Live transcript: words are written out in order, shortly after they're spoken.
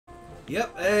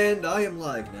Yep, and I am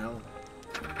live now.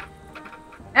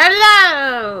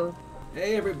 Hello!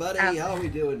 Hey everybody, how are we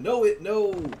doing?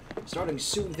 No! Starting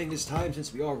soon thing this time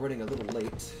since we are running a little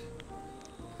late.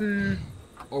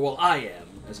 Or well, I am,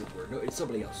 as it were. No, it's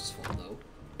somebody else's fault though.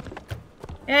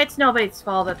 It's nobody's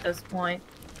fault at this point.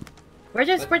 We're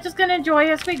just gonna enjoy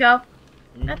as we go.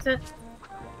 That's it.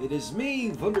 It is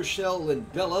me, Wundershell, and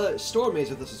Bella. Stormy is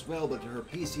with us as well, but her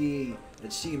PC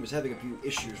and Steam is having a few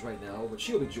issues right now, but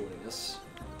she'll be joining us.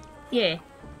 Yeah.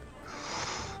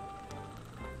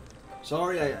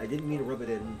 Sorry, I didn't mean to rub it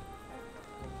in.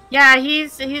 Yeah,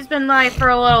 he's been live for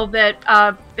a little bit,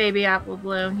 Baby Apple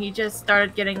Bloom. He just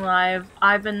started getting live.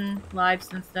 I've been live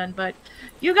since then, but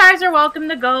you guys are welcome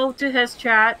to go to his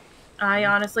chat. I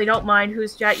honestly don't mind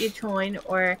whose chat you join,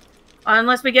 or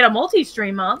unless we get a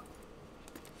multi-stream up.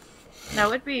 That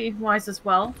would be wise as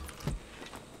well.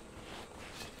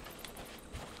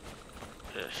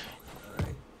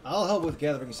 Alright. I'll help with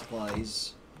gathering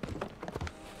supplies.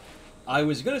 I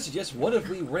was gonna suggest, what if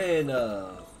we ran,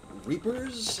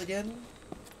 Reapers again?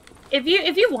 If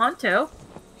you want to.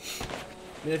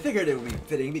 I mean, I figured it would be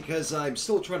fitting because I'm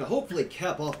still trying to hopefully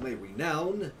cap off my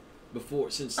renown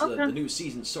since the new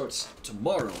season starts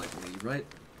tomorrow, I believe, right?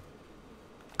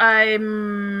 Let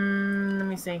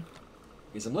me see.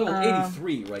 Because I'm level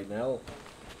 83 right now.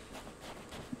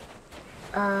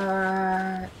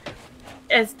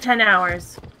 It's 10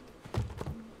 hours.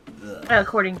 Ugh.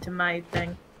 According to my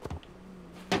thing.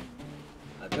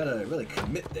 I've gotta really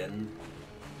commit then.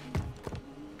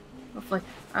 Hopefully.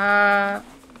 I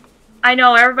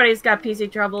know everybody's got PC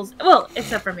troubles. Well,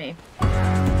 except for me.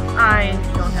 I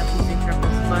don't have PC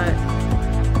troubles, but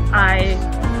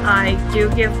I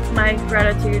do give my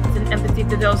gratitude and empathy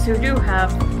to those who do have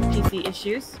PC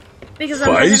issues. Because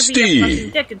I'm not gonna be a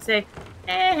fucking dick and say,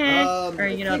 or,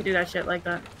 you know, do that shit like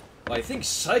that. Well, I think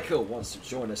Psycho wants to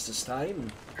join us this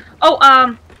time. Oh,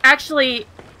 actually,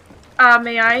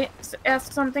 may I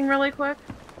ask something really quick?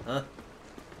 Huh?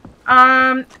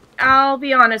 I'll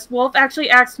be honest. Wolf actually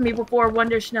asked me before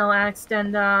Wunderschnell asked,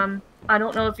 and, I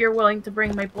don't know if you're willing to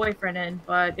bring my boyfriend in,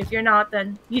 but if you're not,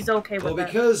 then he's okay with that. Well,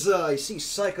 because I see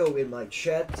Psycho in my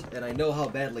chat, and I know how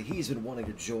badly he's been wanting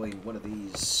to join one of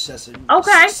these sessions.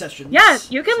 Okay. Yeah,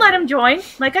 you can let him join.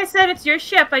 Like I said, it's your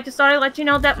ship. I just thought I'd let you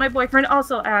know that my boyfriend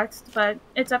also asked, but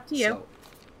it's up to you.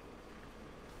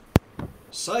 So,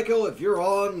 Psycho, if you're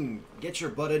on, get your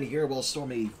butt in here while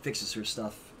Stormy fixes her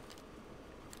stuff.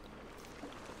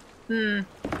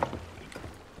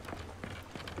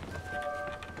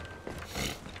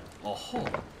 Oh.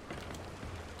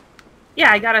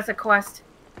 Yeah, I got us a quest.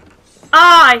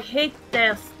 Ah, I hate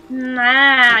this.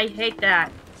 Nah, I hate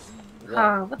that.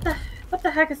 Oh, what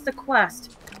the heck is the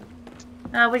quest?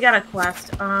 We got a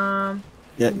quest. Yeah,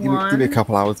 give me a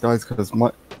couple hours, guys, because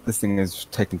this thing is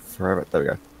taking forever. There we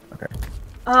go. Okay.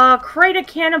 Crate of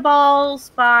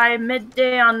cannonballs by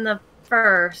midday on the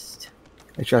 1st.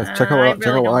 Hey, Chaz, check out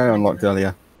what I unlocked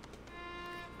earlier.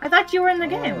 I thought you were in the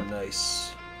game. Oh, nice.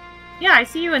 Yeah, I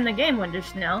see you in the game,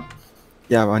 Wunderschnell.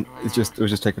 Yeah, it was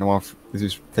just taking a while. It was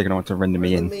just taking a while to render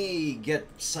me in. Let me get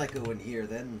Psycho in here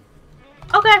then.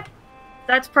 Okay,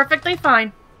 that's perfectly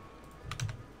fine.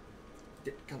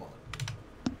 Come on.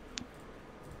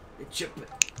 Chip.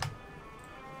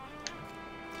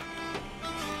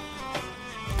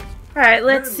 All right,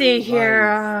 let's see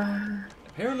here.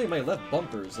 Apparently, my left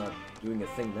bumper is not doing a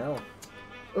thing now.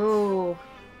 Ooh.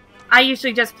 I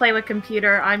usually just play with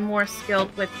computer. I'm more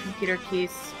skilled with computer keys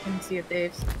in Sea of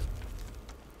Thieves.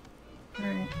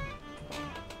 Alright.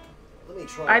 Let me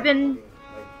try. I've been...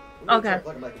 Try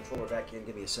plugging my controller back in.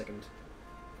 Give me a second.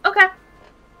 Okay.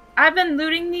 I've been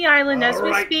looting the island as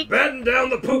we speak. Bend down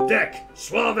the poop deck.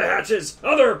 Swallow the hatches.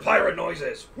 Other pirate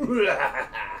noises.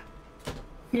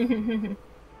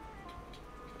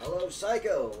 Hello,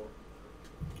 Psycho.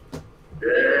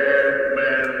 Dead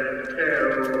men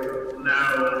tell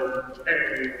now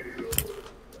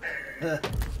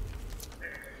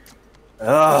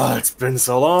Oh, it's been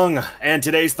so long, and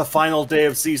today's the final day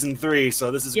of Season 3, so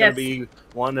this is gonna be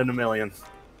 1 in a million.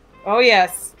 Oh,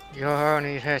 yes. You're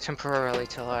only here temporarily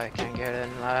till I can get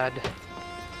in, lad.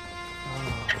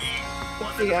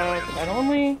 Let's see, that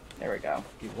only... There we go.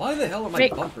 Why the hell are my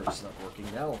bumpers not working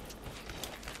now?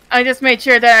 I just made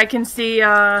sure that I can see,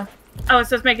 I was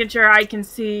just making sure I can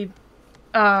see,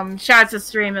 Shad's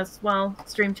stream as well.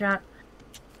 Stream chat.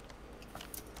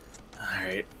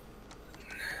 Alright.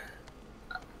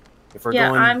 If we're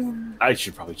going... I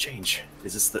should probably change.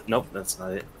 Is this the... Nope, that's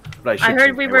not it. But I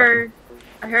heard we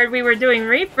were doing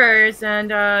Reapers, and,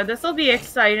 this'll be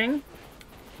exciting.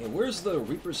 Okay, where's the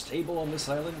Reaper's table on this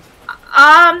island?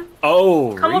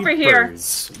 Oh, come over here.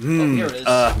 Reapers. Here it is.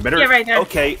 Better. Yeah, right there.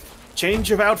 Okay,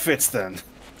 change of outfits then.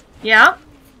 Yeah.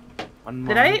 One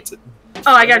Did I? moment.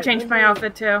 Oh, I gotta change my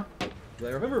outfit too. Do I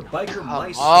remember Biker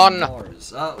Mice on. from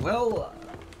Mars? Well,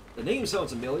 the name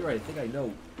sounds familiar. I think I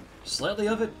know slightly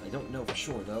of it. I don't know for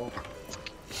sure, though.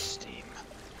 Steam.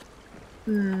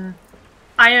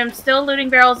 I am still looting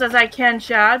barrels as I can,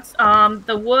 Shads.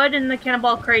 The wood and the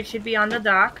cannonball crate should be on the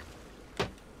dock.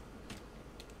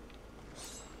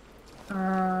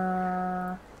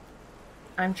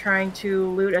 I'm trying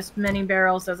to loot as many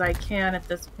barrels as I can at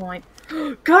this point.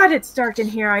 God, it's dark in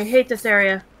here. I hate this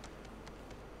area.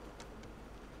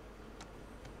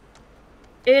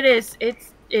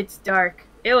 It's dark.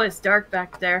 It was dark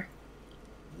back there.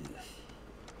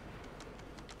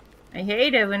 I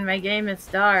hate it when my game is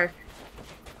dark.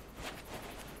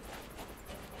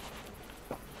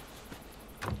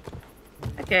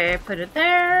 Okay, put it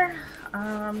there.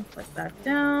 Put that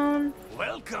down.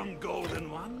 Welcome,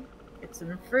 golden one. Get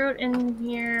some fruit in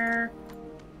here.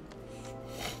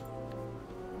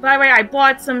 By the way, I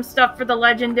bought some stuff for the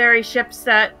legendary ship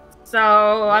set,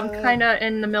 so I'm kinda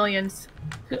in the millions.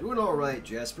 Doing alright,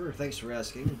 Jasper. Thanks for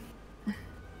asking.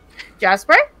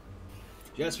 Jasper?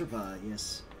 Jasper Pie,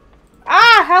 yes.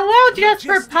 Ah, hello,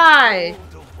 Jasper Pie!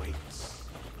 Gold awaits.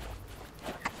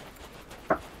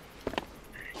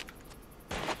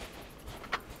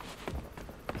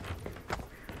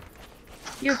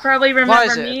 You probably Why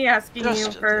remember is it me asking you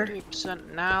just for...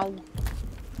 30% now?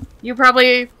 You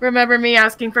probably remember me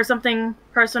asking for something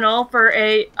personal for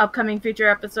a upcoming future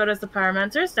episode as the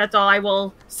Pyromancers. That's all I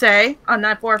will say on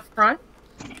that forefront.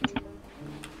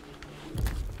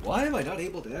 Why am I not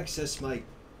able to access my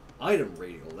item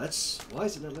radial? Why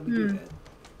is it not letting me do that?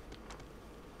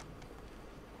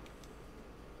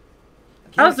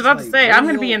 I was about to say, I'm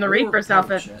going to be in the Reaper's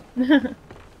outfit.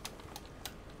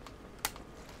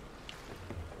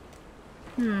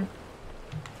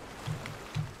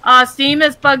 Steam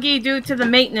is buggy due to the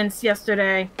maintenance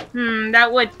yesterday.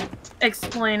 That would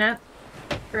explain it.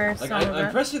 For some of I'm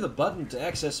it. pressing the button to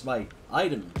access my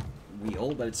item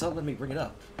wheel, but it's not letting me bring it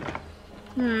up.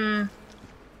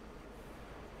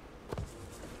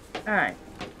 Alright.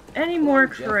 Any more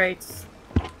crates?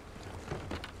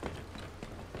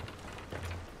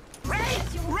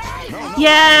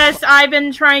 Yes, I've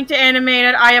been trying to animate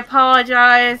it. I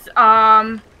apologize.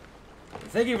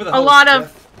 Thank you for the a host,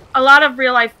 lot of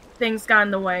real life things got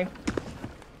in the way.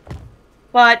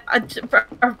 But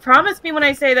promise me when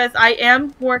I say this, I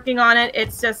am working on it.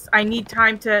 It's just I need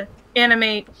time to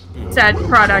animate said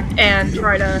product and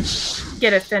try to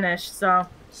get it finished. So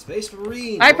Space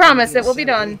Marine. I promise it will be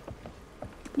done.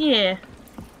 Yeah.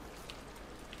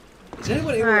 Is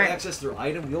anyone able to access their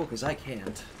item wheel? Because I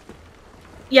can't.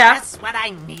 Yeah. That's what I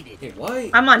needed. Hey, why?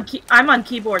 I'm on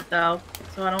keyboard though,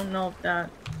 so I don't know if that.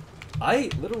 I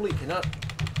literally cannot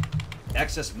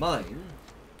access mine.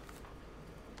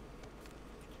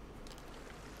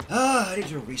 I need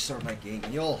to restart my game.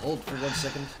 Can you all hold for 1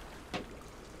 second?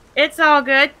 It's all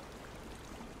good.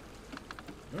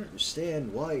 I don't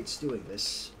understand why it's doing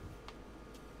this.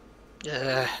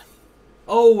 Yeah.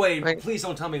 Oh, wait. Right. Please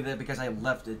don't tell me that because I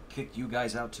left it kicked you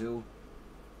guys out too.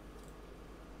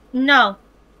 No.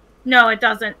 No, it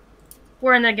doesn't.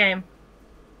 We're in the game.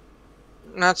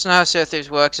 That's not how Sea of Thieves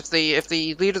works. If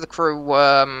the leader of the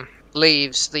crew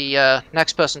leaves, the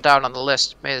next person down on the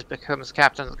list becomes the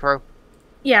captain of the crew.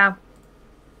 Yeah.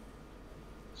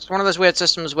 It's one of those weird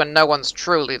systems when no one's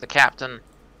truly the captain.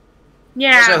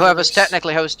 Yeah. So whoever's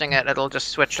technically hosting it, it'll just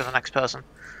switch to the next person.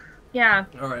 Yeah.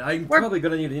 Alright, I'm probably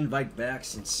gonna need an invite back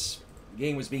since the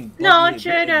game was being buggy. No, it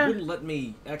should. It wouldn't let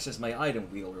me access my item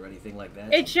wheel or anything like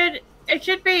that. It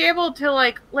should be able to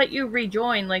like let you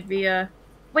rejoin like via.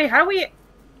 Wait, how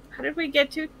did we get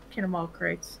to cannonball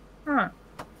crates? Huh.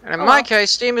 And in my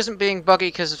case, Steam isn't being buggy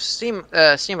because of Steam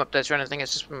updates or anything.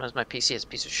 It's just because my PC is a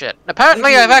piece of shit.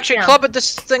 Apparently, I've actually clobbered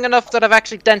this thing enough that I've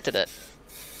actually dented it.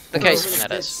 The case,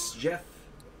 that is. Jeff.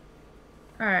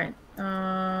 All right.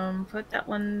 Put that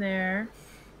one there.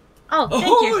 Oh, thank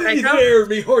Ahoy you, there,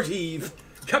 me hearties!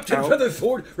 Captain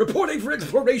Featherford reporting for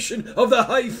exploration of the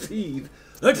High Thief.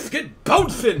 Let's get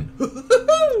bouncing!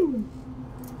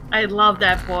 I love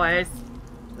that voice.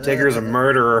 Digger's a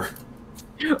murderer.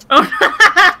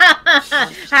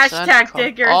 Hashtag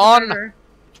Digger's on. murder.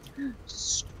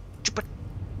 Stupid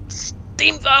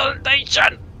Steam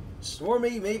validation!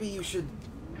 Stormy, maybe you should...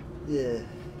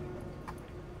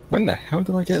 When the hell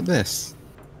did I get this?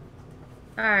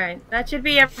 Alright, that should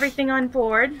be everything on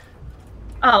board.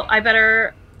 Oh, I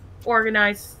better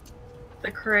organize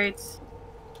the crates.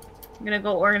 I'm gonna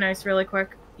go organize really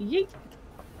quick. Yeet.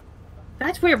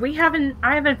 That's weird. I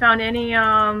haven't found any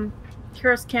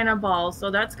Curious Cannonballs, so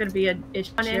that's gonna be an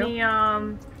issue. Any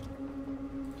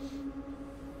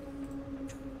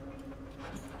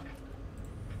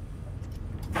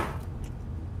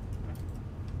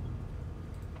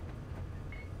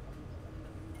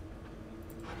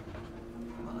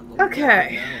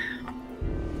Okay.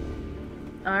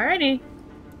 Alrighty.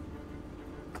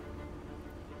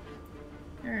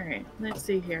 Alright, let's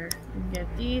see here. We can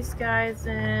get these guys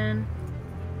in. And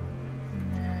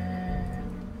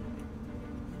then...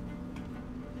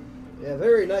 Yeah,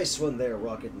 very nice one there,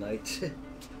 Rocket Knight.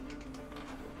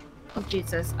 Oh,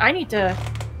 Jesus. I need to...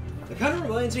 It kind of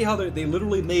reminds me how they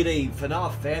literally made a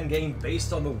FNAF fan game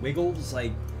based on the Wiggles.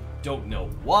 I don't know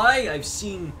why. I've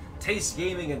seen Taste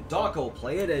Gaming and Dawko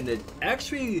play it, and it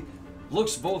actually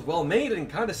looks both well made and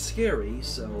kind of scary,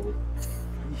 so...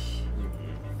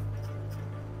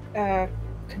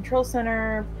 Control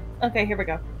center... Okay, here we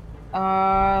go.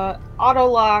 Auto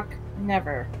lock,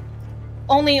 never.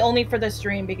 Only for the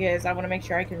stream, because I want to make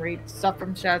sure I can read stuff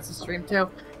from Shad's stream, too.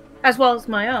 As well as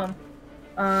my own.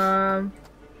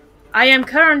 I am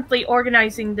currently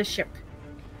organizing the ship.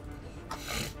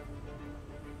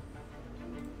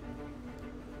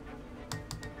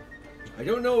 I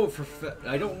don't know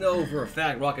for a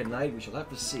fact, Rocket Knight. We shall have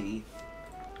to see.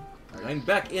 Alright, I'm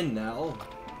back in now.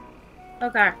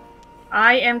 Okay.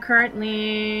 I am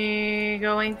currently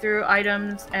going through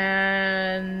items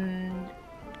and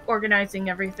organizing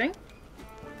everything.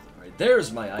 Alright,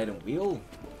 there's my item wheel.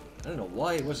 I don't know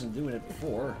why it wasn't doing it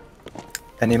before.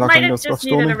 Any luck Might on your have stuff, just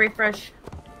needed Stormy? a refresh.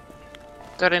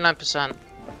 39%.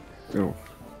 Ooh.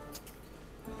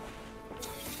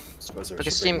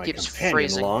 Because Steam keeps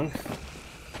freezing. Along.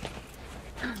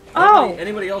 Oh!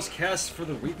 Anybody else cast for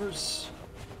the Reapers?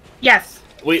 Yes.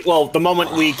 Well, the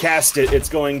moment we cast it, it's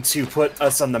going to put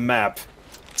us on the map.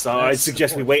 So I That's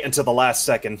suggest we important. wait until the last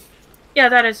second. Yeah,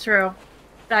 that is true.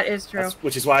 That is true.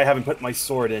 Which is why I haven't put my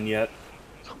sword in yet.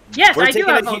 Yes, We're I do taking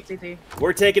have a hold CC.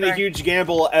 We're taking a Sorry. huge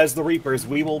gamble as the Reapers.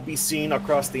 We will be seen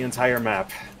across the entire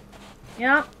map.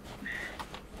 Yep.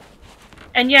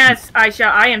 And yes,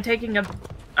 Aisha, I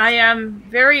am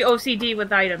very OCD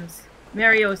with items.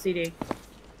 Very OCD.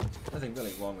 Nothing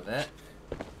really wrong with that.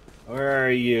 Where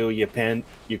are you, you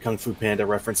Kung Fu Panda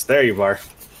reference? There you are.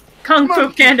 Kung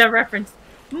Fu Panda reference.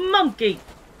 Monkey.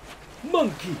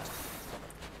 Monkey!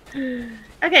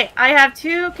 Okay, I have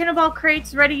 2 cannonball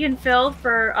crates ready and filled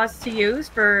for us to use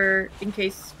in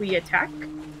case we attack.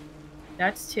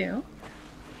 That's 2.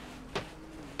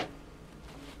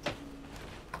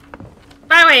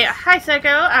 By the way, hi Psycho.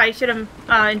 I should have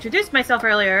introduced myself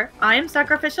earlier. I am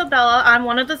Sacrificial Bella. I'm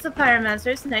one of the Supplier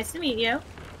Masters. Nice to meet you.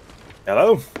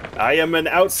 Hello. I am an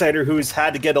outsider who's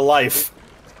had to get a life.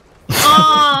 Oh,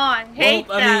 I hate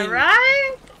Well, I that, mean-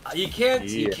 right? You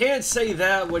can't say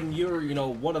that when you're,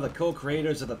 one of the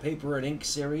co-creators of the Paper and Ink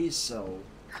series, so...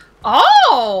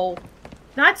 Oh!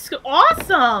 That's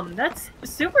awesome! That's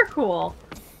super cool.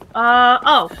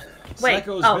 Oh. Wait.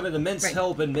 Psycho's been an immense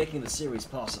help in making the series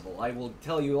possible. I will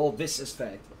tell you all this as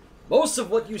fact. Most of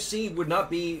what you see would not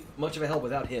be much of a help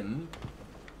without him.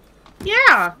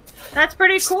 Yeah, that's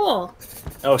pretty cool.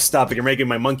 Oh, stop it. You're making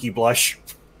my monkey blush.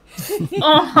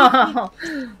 Oh,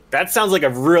 That sounds like a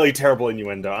really terrible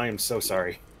innuendo. I am so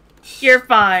sorry. you're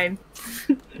fine.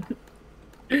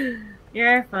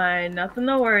 You're fine. Nothing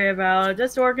to worry about.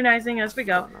 Just organizing as we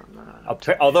go.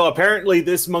 Although apparently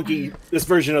this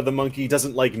version of the monkey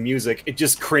doesn't like music. It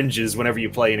just cringes whenever you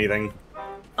play anything.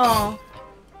 Oh,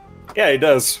 Yeah, he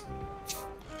does.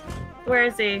 where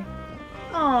is he?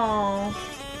 Oh.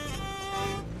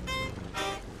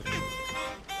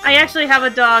 I actually have a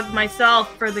dog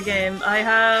myself for the game. I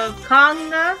have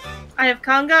Conga,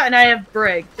 and I have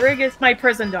Brig. Brig is my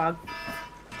prison dog.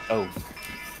 Oh,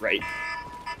 right.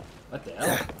 What the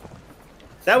hell?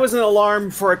 That was an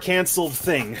alarm for a canceled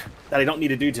thing that I don't need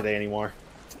to do today anymore.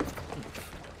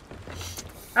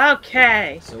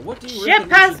 Okay. So what do you Ship reckon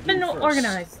we has should been do first?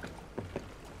 organized.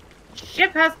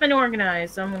 Ship has been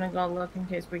organized. So I'm gonna go look in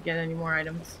case we get any more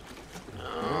items.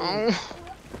 Oh.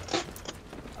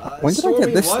 When did I get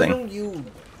Stormy, this why thing? don't you...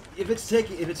 If it's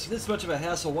this much of a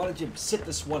hassle, why don't you sit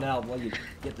this one out while you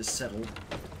get this settled?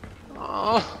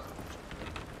 Oh.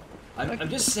 I'm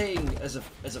just saying as a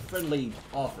friendly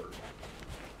offer.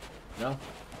 No?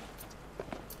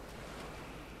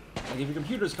 Like if your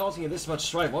computer's causing you this much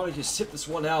strife, why don't you sit this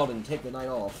one out and take the night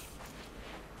off?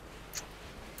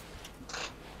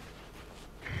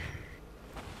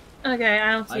 Okay,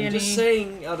 I don't see I'm any. just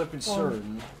saying out of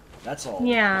concern. That's all.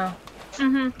 Yeah.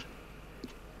 Mhm.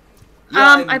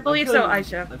 Yeah, I believe so, feeling-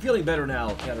 Aisha. I'm feeling better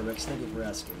now, Catarix. Thank you for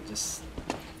asking. Just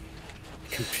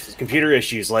Computer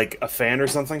issues, like a fan or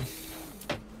something?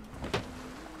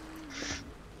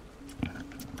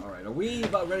 Alright, are we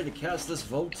about ready to cast this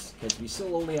vote? Because we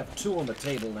still only have 2 on the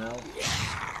table now.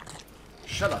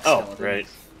 Shut up, Oh, skeleton. right.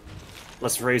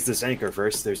 Let's raise this anchor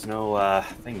first. There's no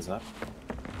things up.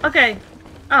 Okay.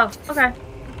 Oh, okay.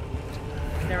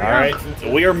 There we go.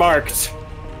 Alright, we are marked.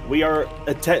 We are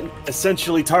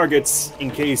essentially targets in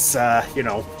case, you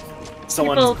know,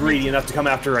 someone's People- greedy enough to come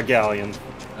after a galleon.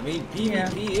 I mean,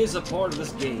 PvP is a part of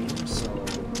this game, so...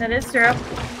 That is true.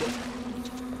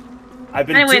 I've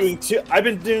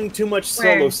been doing too much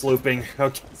solo Where? slooping.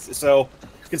 Okay, so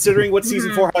considering what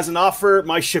season Mhm. 4 has an offer,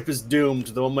 my ship is doomed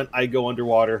the moment I go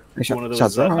underwater to one of those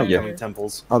Shaz, where are you?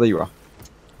 temples. Oh, there you are.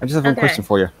 I just have one Okay. question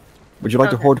for you. Would you like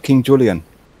to Okay. hoard King Julian?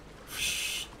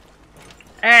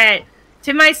 Alright.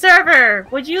 To my server,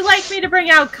 would you like me to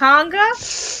bring out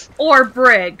Conga or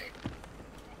Brig?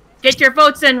 Get your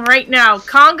votes in right now.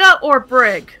 Conga or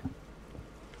Brig?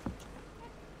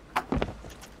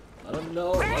 Let them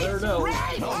know, let her know.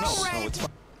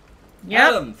 Yep.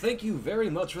 Adam, thank you very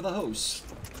much for the host.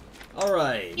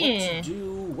 Alright, Yeah.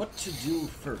 what to do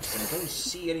first? I don't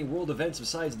see any world events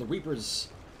besides the Reaper's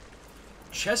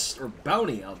chest or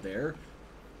bounty out there.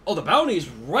 Oh, the bounty's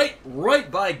right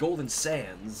by Golden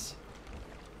Sands.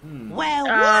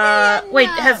 Well, Wait,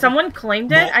 has someone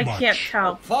claimed it? Not I much. can't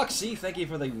tell. Foxy, thank you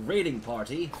for the raiding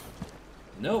party.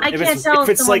 No, I If can't it's- tell if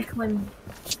if it's someone like- claimed.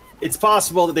 It's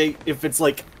possible that if it's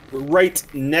like right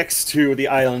next to the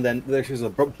island, then there's a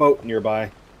boat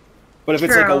nearby. But if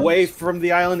it's like True. away from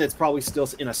the island, it's probably still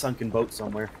in a sunken boat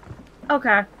somewhere.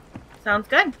 Okay. Sounds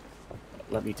good.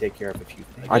 Let me take care of a few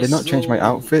things. I did not change my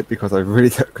outfit because I really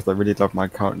love my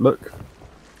current look.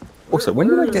 Also, when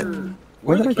did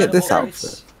I get this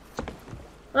outfit?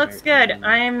 Looks good.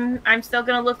 I'm still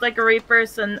gonna look like a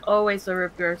Reapers and always a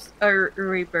Reapers.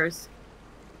 Reapers.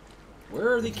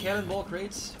 Where are the cannonball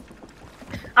crates?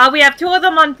 We have 2 of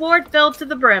them on board, filled to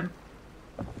the brim.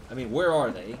 I mean, where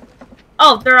are they?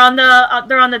 Oh, they're on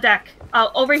the deck.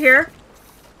 Over here,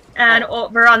 and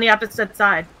over on the opposite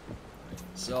side.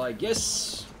 So I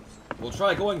guess we'll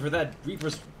try going for that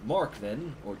Reaper's mark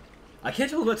then. Or I can't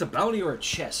tell if that's a bounty or a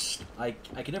chest. I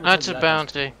can never. That's tell a that.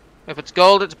 bounty. If it's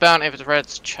gold, it's bounty. If it's red,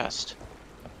 it's chest.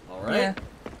 All right. Yeah.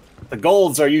 The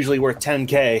golds are usually worth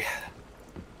 10k.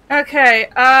 Okay.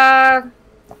 Well,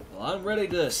 I'm ready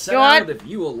to set You out want- if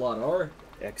you a lot are.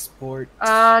 Export.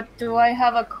 Do I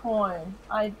have a coin?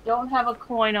 I don't have a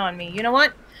coin on me. You know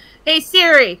what? Hey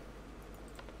Siri.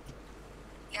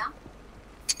 Yeah?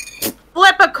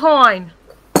 Flip a coin.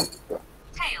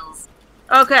 Tails.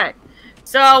 Okay.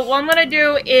 So what I'm gonna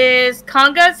do is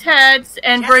Conga's heads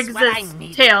and Just what I Briggs's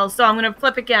needed. tails. So I'm gonna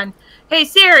flip again. Hey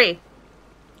Siri.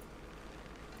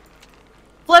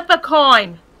 Flip a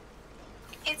coin.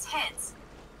 It's heads.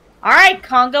 All right,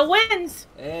 Conga wins.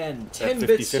 And 10 50-50.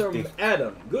 bits from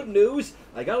Adam. Good news.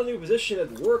 I got a new position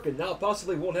at work and now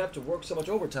possibly won't have to work so much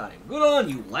overtime. Good on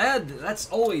you, lad. That's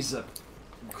always a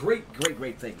great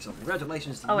thing. So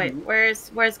congratulations to Oh wait, you. where's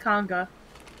Conga?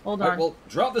 Hold on. Alright, well,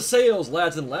 drop the sails,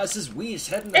 lads and lasses. We's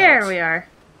heading out. There we are.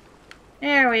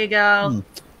 There we go. Hmm.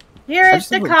 Here's just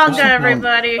the have a Conga, question.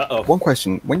 everybody. Uh-oh. One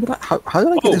question: when did how did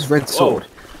I get Oh, this red sword?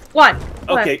 What?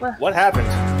 Okay, What? what happened?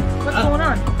 What's going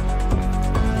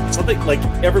on? Something like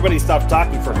everybody stopped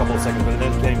talking for a couple of seconds, but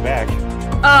then came back.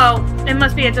 Oh, it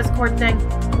must be a Discord thing.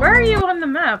 Where are you on the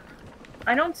map?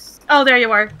 I don't. Oh, there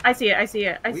you are. I see it. I see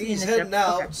it. I see We's it. in the heading ship.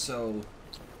 out, Okay. so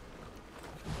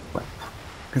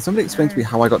Can somebody explain to me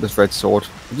how I got this red sword?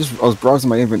 I was browsing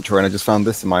my inventory and I just found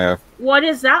this in my. What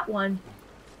is that one?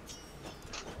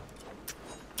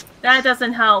 That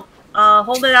doesn't help.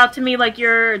 Hold it out to me like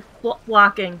you're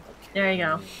blocking. There you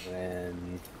go.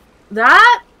 And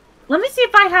That? Let me see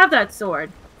if I have that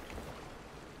sword.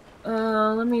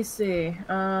 Let me see.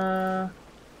 Let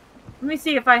me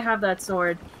see if I have that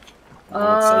sword.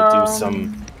 let's say do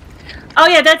some. Oh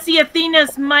yeah, that's the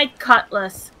Athena's Might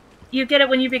Cutlass. You get it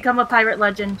when you become a pirate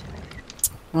legend.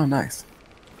 Oh, nice.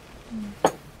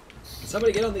 can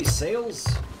somebody get on these sails?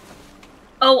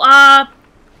 Oh,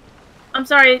 I'm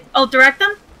sorry. Oh, direct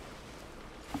them?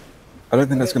 I don't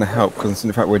think that's going to help because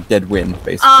in fact we're dead wind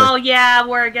basically. Oh yeah,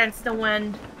 we're against the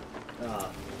wind.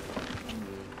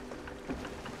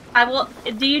 I will.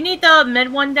 Do you need the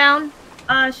mid one down,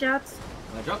 Shats?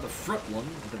 I dropped the front one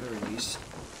at the very least,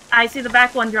 I see the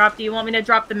back one drop. Do you want me to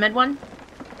drop the mid one?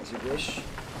 as you wish.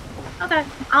 Okay,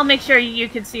 I'll make sure you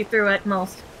can see through it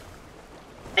most.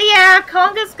 But yeah,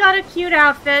 Conga's got a cute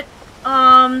outfit.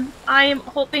 I am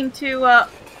hoping to update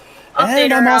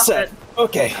And her I'm all outfit. set.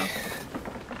 Okay.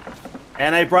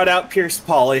 And I brought out Pierce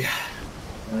Polly.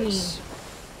 Nice.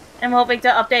 I'm hoping to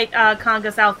update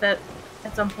Conga's outfit.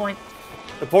 at some point.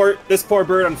 This poor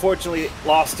bird unfortunately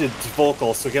lost its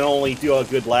vocal, so it can only do a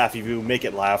good laugh if you make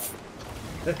it laugh.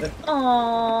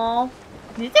 Aww.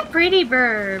 It's a pretty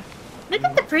bird. Look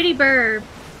at the pretty bird.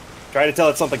 Try to tell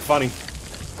it something funny.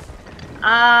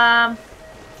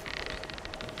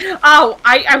 Oh,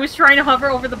 I was trying to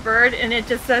hover over the bird and it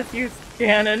just says use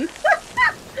cannon.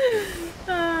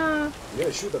 You're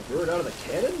gonna shoot the bird out of the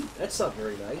cannon? That's not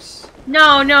very nice.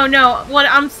 No. What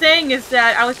I'm saying is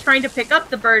that I was trying to pick up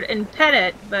the bird and pet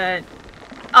it, but...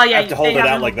 Oh yeah, I have to hold it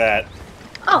out like that.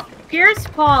 Oh, here's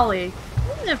Polly.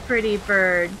 He's a pretty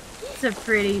bird. He's a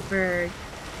pretty bird.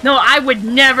 No, I would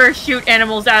never shoot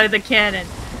animals out of the cannon.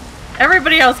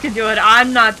 Everybody else can do it.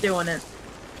 I'm not doing it.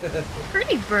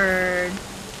 Pretty bird.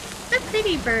 It's a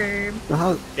pretty bird.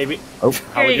 Maybe. Oh,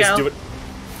 How we just do it?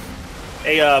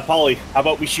 Hey, Polly, how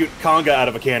about we shoot Conga out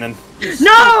of a cannon?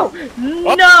 No!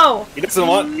 Oh, No! he doesn't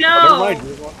want. No! Oh, never mind. He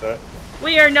doesn't want that.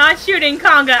 We are not shooting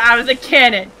Conga out of the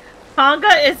cannon.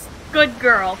 Conga is good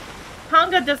girl.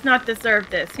 Conga does not deserve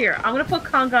this. Here, I'm gonna put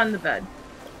Conga on the bed.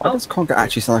 Why does Conga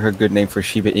actually sound like a good name for a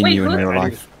Shiba Inu in real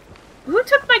life? Who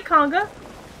took my Conga?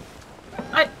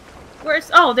 Where's...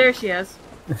 Oh, there she is.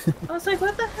 I was like,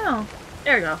 what the hell?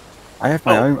 There we go. I have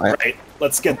my own. Right.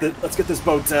 Let's get this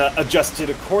boat adjusted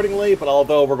accordingly. But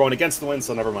although we're going against the wind,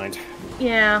 so never mind.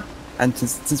 Yeah. And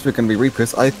since we're going to be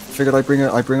Reapers, I figured I'd bring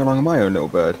along my own little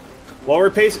bird. Well, we're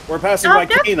passing by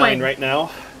K9 right now,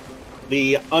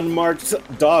 the unmarked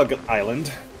dog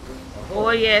island. Oh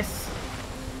yes.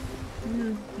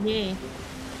 Yeah.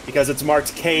 Because it's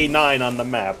marked K9 on the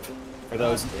map. For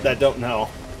those that don't know.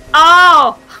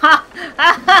 Oh!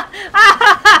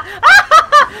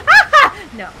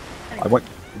 No.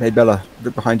 Hey Bella,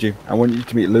 look behind you. I want you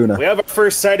to meet Luna. We have our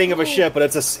first sighting of a ship, but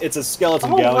it's a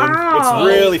skeleton galleon. Wow.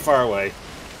 It's really far away.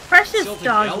 Precious Silted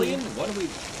doggy. galleon? Why don't we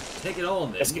take it all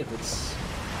in this? It's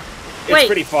Wait.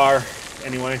 pretty far,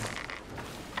 anyway.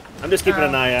 I'm just keeping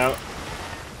an eye out.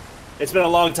 It's been a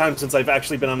long time since I've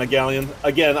actually been on a galleon.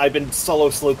 Again, I've been solo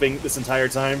slooping this entire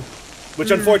time,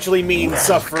 which unfortunately means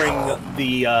suffering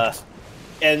the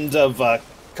end of a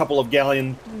couple of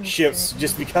galleon ships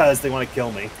just because they want to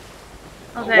kill me.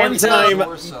 Okay, One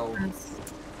time, So.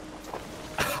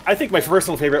 I think my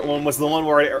personal favorite one was the one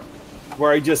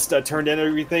where I just turned in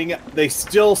everything. They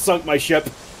still sunk my ship,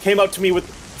 came up to me with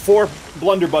 4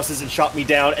 blunderbusses and shot me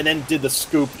down, and then did the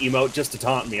scoop emote just to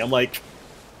taunt me. I'm like,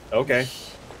 okay.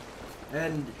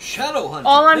 And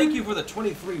Shadowhunter, thank you for the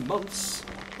 23 months.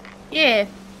 Yeah.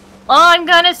 All I'm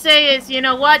gonna say is, you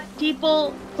know what?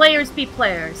 Players be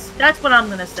players. That's what I'm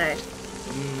gonna say.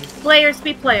 Players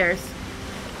be players.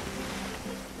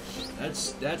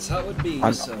 That's how it be.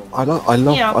 So. I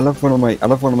love one of my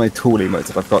tool emotes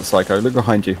that I've got. Psycho, look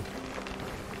behind you.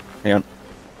 Hang on.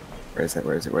 Where is it?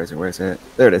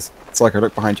 There it is. Psycho,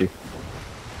 look behind you.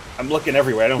 I'm looking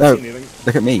everywhere. I don't see anything.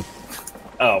 Look at me.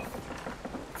 Oh.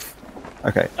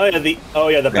 Okay. Oh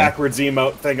yeah, the backwards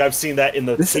emote thing. I've seen that in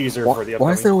the teaser for the upcoming.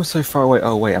 Why is they all so far away?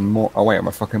 Oh wait, I'm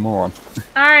a fucking moron.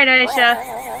 All right,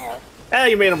 Aisha.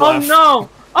 You made him laugh. Oh no!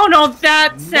 Oh no,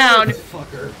 that sound.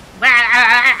 Fucker.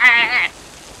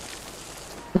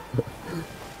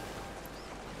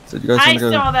 So you guys I wanna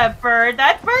go... saw that bird.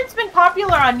 That bird's been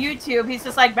popular on YouTube. He's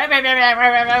just like, and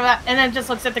then just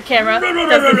looks at the camera.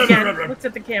 Does it again. Looks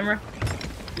at the camera.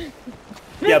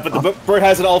 Yeah, but the bird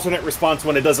has an alternate response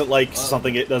when it doesn't like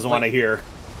something it doesn't want to hear.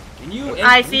 Can you?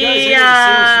 I see.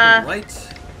 Right.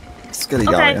 Skelly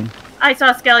Galleon. Okay. I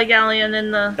saw Skelly Galleon in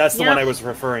the. That's the one I was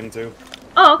referring to.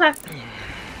 Oh, okay.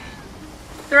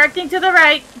 Directing to the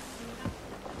right.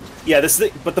 Yeah,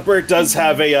 but the bird does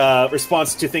have a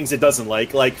response to things it doesn't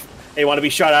like. Like, hey, want to be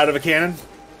shot out of a cannon?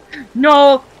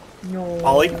 No. No.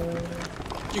 Ollie?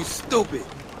 You stupid.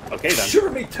 Okay then. Shiver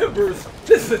me timbers!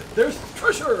 Listen, there's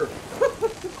treasure!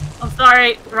 Oh,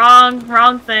 sorry.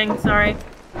 Wrong thing. Sorry.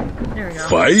 There we go.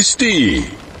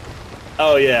 Feisty.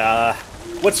 Oh yeah.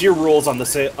 What's your rules on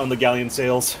the galleon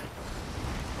sales?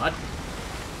 What?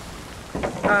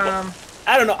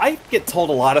 I don't know. I get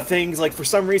told a lot of things. Like, for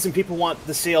some reason, people want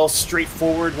the sails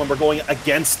straightforward when we're going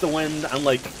against the wind. I'm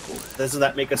like, doesn't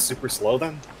that make us super slow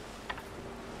then?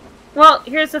 Well,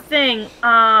 here's the thing.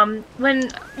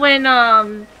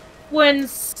 When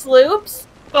sloops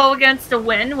go against the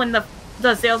wind, when the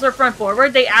sails are front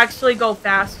forward, they actually go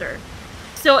faster.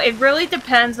 So it really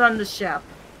depends on the ship.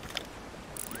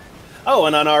 Oh,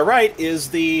 and on our right is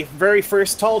the very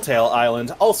first Tall Tale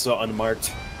Island, also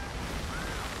unmarked.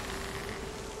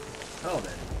 Oh,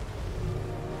 man.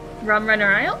 Rum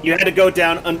Runner Isle? You had to go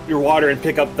down underwater and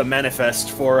pick up the manifest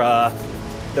for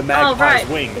the Magpie's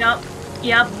wing.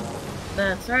 Yep.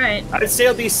 That's right. I've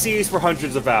sailed these seas for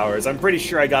hundreds of hours. I'm pretty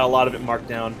sure I got a lot of it marked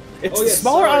down. It's Oh, the yeah,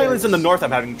 smaller sorry, islands in the north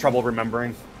I'm having trouble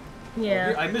remembering.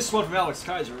 Yeah. I missed one from Alex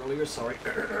Kaiser earlier, sorry.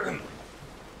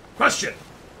 Question.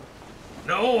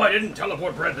 No, I didn't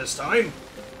teleport bread this time.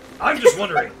 I'm just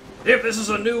wondering if this is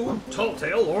a new tall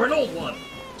tale or an old one.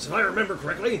 So if I remember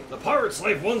correctly, the pirate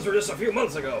slave ones were just a few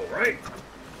months ago, right?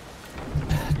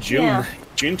 Yeah.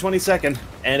 June 22nd,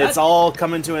 and it's all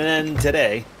coming to an end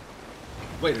today.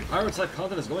 Wait, the Pirates Life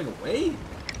content is going away?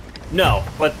 No,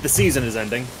 but the season is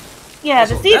ending. Yeah,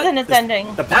 So the season that- is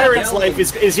ending. The pirate's galleon-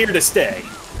 life is here to stay.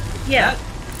 Yeah.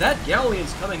 That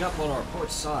galleon's coming up on our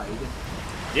port side.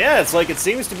 Yeah, it's like it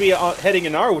seems to be heading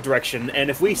in our direction, and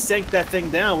if we sink that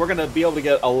thing down, we're gonna be able to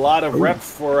get a lot of rep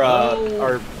for Well,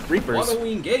 our Why Reapers. don't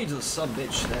we engage the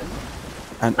sub-bitch then?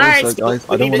 And All right, also, so guys,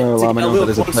 I We don't need want to it alarm get a anyone, but little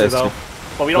there's a closer, player though. sloop.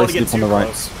 But we don't want to get Place too on the right.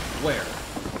 close. Where?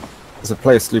 There's a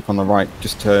player sloop on the right,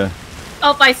 just to...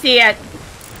 Oh, I see it.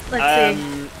 Let's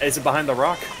see. Is it behind the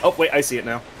rock? Oh wait, I see it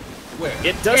now. Where?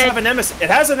 It does have an It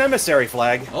has an emissary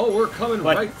flag, Oh, we're coming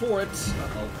But- right for it.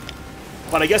 Uh-oh.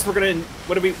 but I guess we're gonna.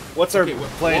 What's our Okay,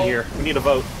 plan well- here? We need a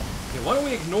vote. Okay, why don't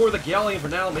we ignore the galleon for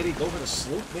now? Maybe go for the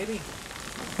sloop, maybe?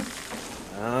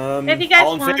 If you guys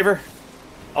All in want. favor?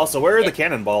 Also, where are the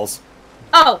cannonballs?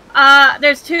 Oh,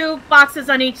 there's 2 boxes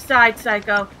on each side,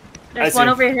 Psycho. There's I one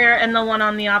see. over here and the one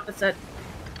on the opposite.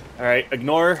 All right,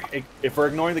 ignore. If we're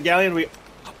ignoring the galleon, we.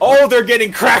 Oh, they're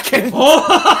getting Kraken.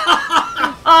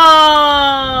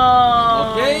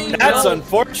 Oh. Okay. That's well,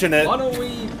 unfortunate. Why don't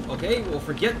we... Okay, we'll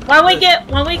forget... When we get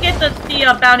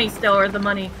the bounty still or the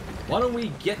money. Why don't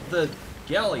we get the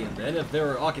galleon then, if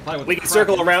they're occupied with We the can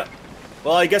circle Kraken? around.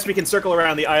 Well, I guess we can circle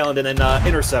around the island and then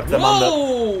intercept them on the.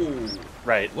 Whoa!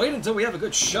 Right. Wait until we have a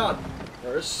good shot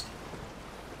first.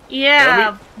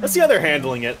 Yeah. Let's see how they're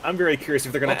handling it. I'm very curious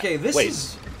if they're gonna. Okay, this wait.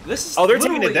 is Oh, they're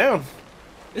taking it literally- down.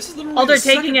 This is literally Oh, they're the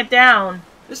taking second, it down.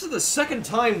 This is the second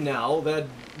time now that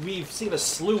we've seen a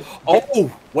sloop.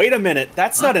 Oh, wait a minute.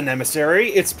 That's not an emissary.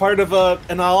 It's part of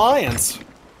an alliance.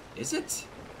 Is it?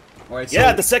 All right. So,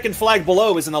 Yeah, the second flag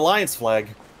below is an alliance flag.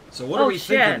 So what Oh, are we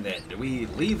shit. thinking then? Do we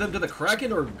leave them to the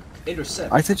Kraken or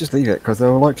intercept? I said just leave it, because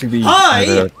there will likely be... Hi!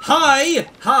 either- Hi!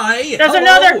 Hi! There's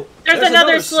Hello! there's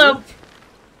another sloop.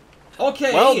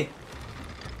 Okay. Well,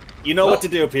 you know Well, what to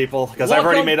do, people, because I've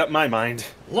already welcome. made up my mind.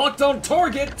 Locked on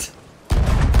target.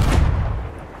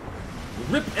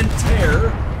 Rip and tear.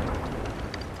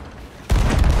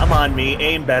 Come on, me.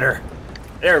 Aim better.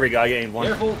 There we go. I aimed one.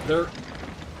 Careful, they're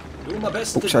doing my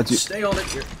best Oops, to I do- stay on it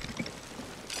here.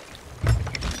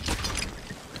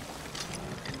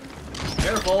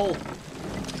 Careful.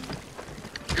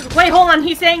 Wait, hold on.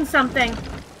 He's saying something.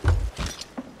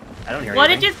 I don't hear What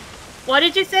anything.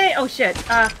 did you say? Oh shit.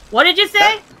 What did you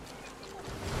say?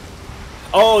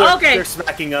 Oh, they're, Okay. they're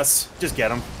smacking us. Just get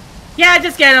them. Yeah,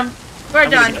 just get him. We're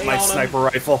I'm gonna done. get my On 'em. sniper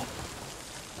rifle.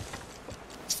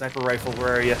 Sniper rifle,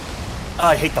 where are you? Oh,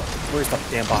 I hate the. Where's the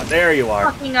damn bot? There you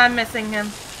are. Fucking, I'm missing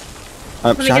him.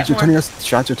 Shad, me get you're more.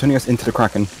 turning us into the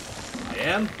Kraken. I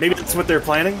am. Maybe that's what they're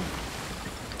planning.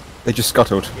 They just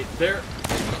scuttled. They're.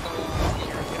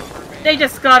 They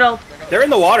just scuttled. They're in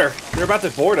the water. They're about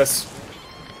to board us.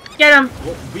 Get him.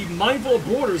 Well, be mindful of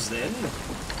borders then.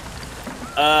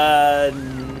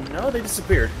 No, they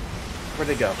disappeared. Where'd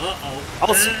they go? Uh-oh.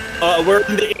 Also, we're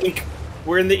in the ink.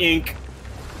 We're in the ink.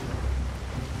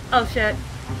 Oh shit.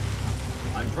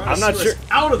 I'm trying I'm to not steer us sure-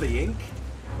 out of the ink.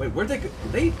 Wait, where'd they go?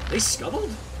 They scuttled?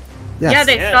 Yes. Yeah,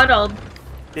 they Yeah. scuttled.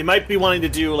 They might be wanting to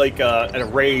do like a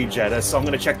rage at us, so I'm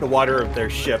gonna check the water of their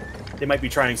ship. They might be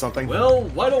trying something. Well,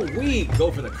 why don't we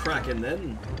go for the Kraken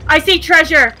then? I see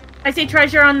treasure. I see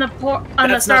treasure on the That's not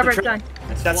the starboard tre- side.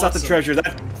 That's not the Flotsam. treasure.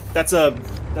 That's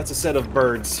a set of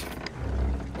birds.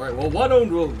 Alright, well, why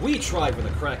don't we try for the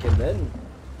Kraken then?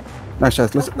 No,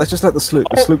 Shad, let's just let the sloop.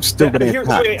 The sloop's still I'm getting hearing-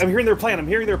 attacked. wait, I'm hearing their plan. I'm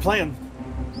hearing their plan.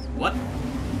 What?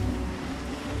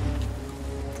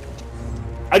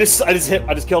 I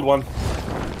just killed one.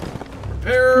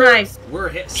 Prepare. Nice.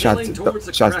 We're Shad, sailing towards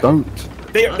the Shad, Kraken.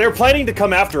 don't. They're planning to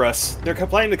come after us. They're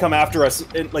planning to come after us.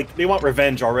 Like they want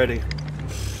revenge already.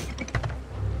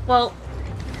 Well,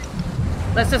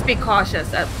 let's just be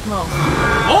cautious at most.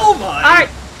 Oh my! Alright.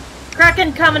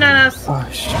 Kraken coming at us. Oh,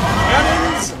 shit.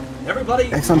 Cannons! Everybody!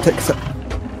 Excellent take. I'm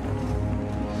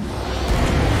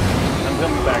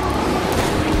coming back.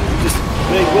 Just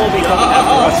they will be coming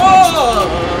after us.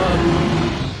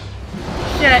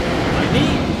 Shit. I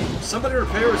need somebody to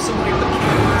repair somebody with the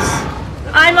cannons.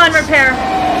 I'm on repair.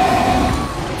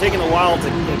 It's taking a while to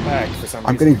get back for some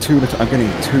I'm reason.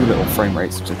 getting too little frame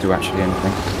rates to do actually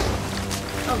anything.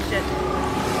 Oh shit.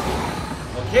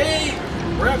 Okay,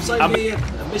 Perhaps I made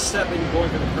a misstep in going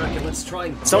for the Kraken. Let's try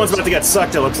and... Someone's about to get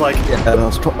sucked, it looks like. Yeah, and I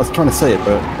was trying to say it,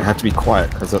 but I had to be quiet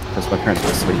because my parents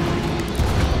were asleep.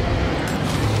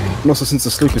 And also, since the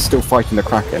sloop is still fighting the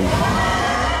Kraken,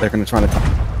 they're going to try and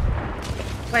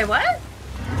attack. Wait, what?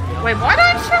 Wait, what,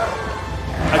 Aisha?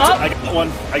 I got one.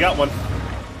 I got one.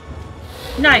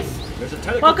 Nice. There's a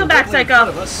tentacle Welcome back, directly in front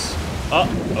of Psycho.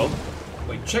 us. Oh.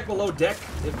 Wait, check below deck,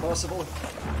 if possible.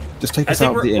 Just take I us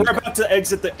think out of the ink. we're about to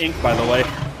exit the ink, by the way.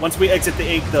 Once we exit the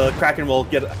ink, the Kraken will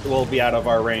be out of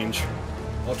our range.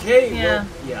 Okay, Yeah. well,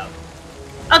 yeah.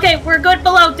 Okay, we're good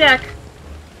below deck.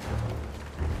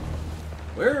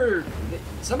 Where...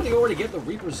 Somebody already get the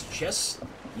Reaper's chest?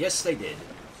 Yes, they did.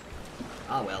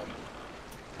 Ah, well.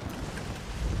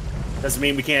 Doesn't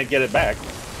mean we can't get it back.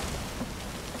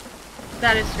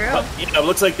 That is true. But, yeah, it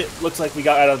looks like we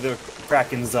got out of the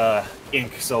Kraken's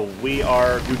ink, so we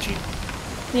are Gucci.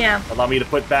 Yeah. Allow me to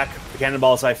put back the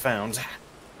cannonballs I found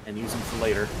and use them for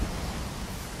later.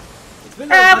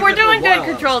 We're doing good,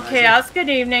 Controlled Chaos. Good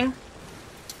evening.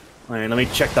 Alright, let me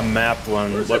check the map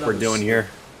on what we're doing here.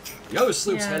 The other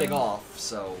sloop's heading off,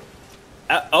 so...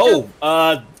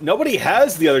 Nobody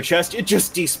has the other chest, it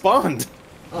just despawned.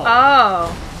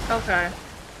 Oh, okay.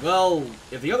 Well,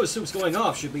 if the other sloop's going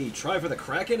off, should we try for the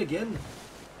Kraken again?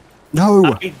 No!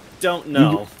 I don't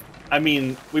know. I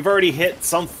mean, we've already hit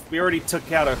some... We already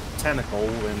took out a tentacle,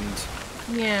 and...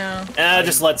 Yeah.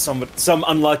 Just let some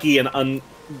unlucky and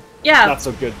not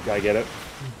so good guy get it.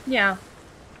 Yeah.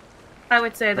 I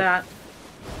would say that.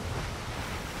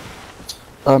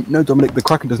 No, Dominic, the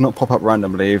Kraken does not pop up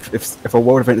randomly. If a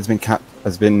world event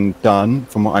has been done,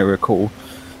 from what I recall,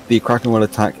 the Kraken will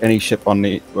attack the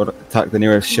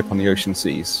nearest ship on the ocean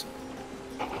seas.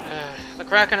 The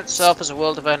Kraken itself is a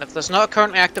world event. If there's not a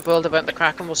currently active world event, the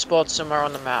Kraken will spawn somewhere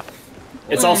on the map.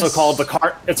 It's also called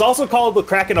the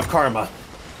Kraken of Karma.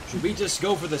 Should we just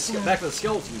go for the back of the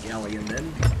skeleton galleon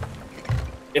then?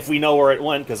 If we know where it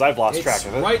went, because I've lost track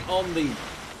of it. Right on the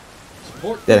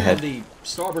port on the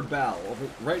starboard bow,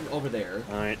 right over there.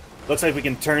 All right. Looks like we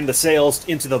can turn the sails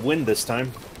into the wind this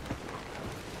time.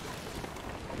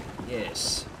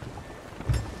 Yes.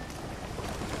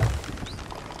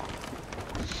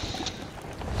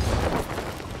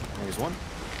 There's one.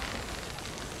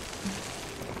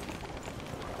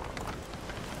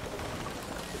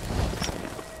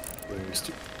 There's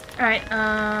two. Alright,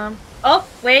 oh,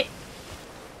 wait.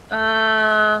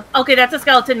 Okay, that's a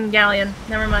skeleton galleon.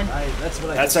 Never mind.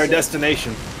 That's our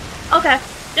destination. Okay,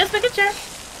 just making sure.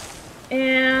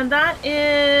 And that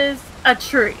is a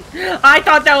tree. I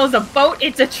thought that was a boat.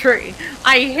 It's a tree.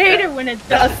 I hate it when it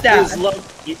does that.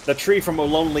 Is the tree from a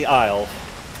lonely isle.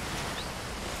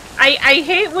 I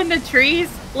hate when the trees,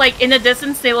 like, in the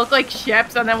distance, they look like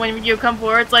ships, and then when you come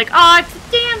forward, it's like, oh, it's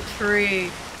a damn tree.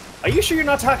 Are you sure you're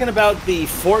not talking about the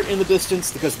fort in the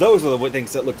distance? Because those are the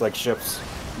things that look like ships.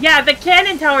 Yeah, the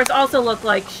cannon towers also look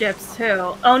like ships,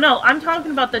 too. Oh, no, I'm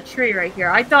talking about the tree right here.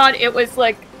 I thought it was,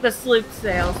 like, the sloop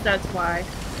sails, that's why.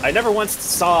 I never once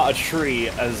saw a tree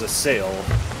as a sail.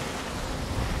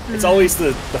 It's always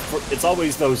it's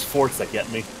always those forts that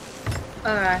get me.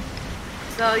 Okay.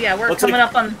 So, yeah, we're looks coming like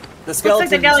up on... The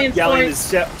skeleton galleon is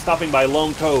stopping by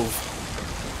Lone Cove.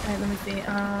 Alright, let me see.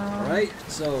 Alright,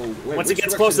 so... Once it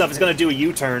gets close enough, it's going to do a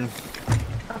U-turn.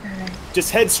 Okay.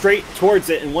 Just head straight towards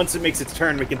it, and once it makes its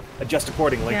turn, we can adjust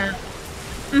accordingly. Yeah.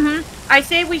 I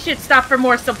say we should stop for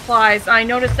more supplies. I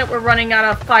noticed that we're running out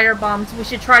of fire bombs. We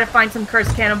should try to find some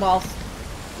cursed cannonballs.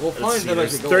 We'll find them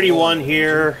as we go 31 along.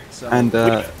 here. So. And,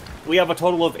 we have a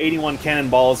total of 81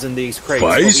 cannonballs in these crates.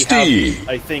 Feisty! We have,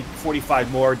 I think,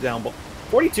 45 more down below.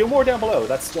 42 more down below.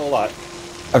 That's still a lot.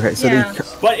 okay, so Yeah.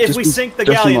 But if we sink the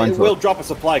galleon, it will drop a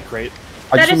supply crate.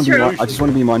 That is true. I just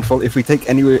want to be mindful. If we take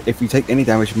any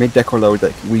damage mid deck or lower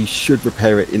deck, we should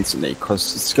repair it instantly because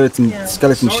skeleton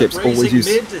Start ships always raising use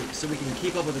mid so we can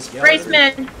keep up with this galleon. Race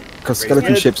mid. because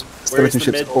skeleton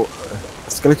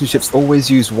ships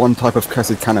always use one type of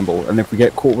cursed cannonball, and if we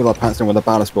get caught with our pants down with a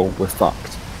ballast ball, we're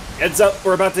fucked. Heads up,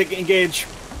 we're about to engage.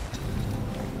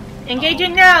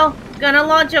 Engaging now. Gonna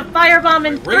launch a firebomb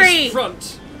in Race 3,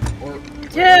 front. Or,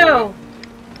 2,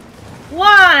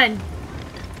 1.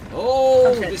 Oh,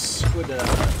 Okay. this could,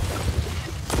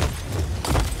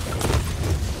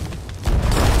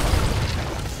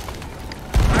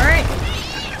 Alright.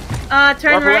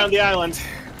 Turn Warp right. around the island.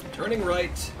 turning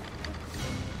right.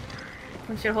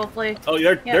 We should hopefully... Oh,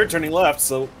 they're turning left,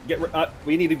 so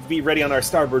we need to be ready on our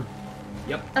starboard.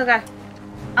 Yep. Okay.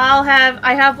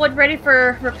 I have wood ready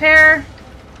for repair.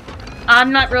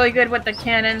 I'm not really good with the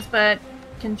cannons, but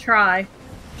can try.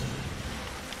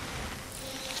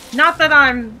 Not that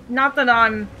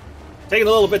I'm Taking a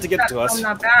little bit to get to us. I'm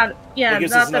not bad. Yeah, it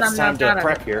gives not us that enough I'm time not bad to at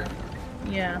prep it. here.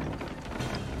 Yeah.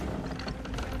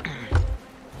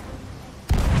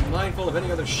 Be mindful of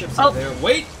any other ships out there.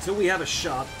 Wait till we have a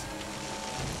shot.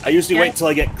 I usually wait till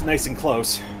I get nice and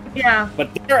close. Yeah.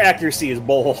 But their accuracy is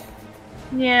bull.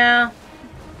 Yeah.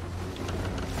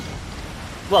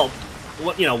 Well,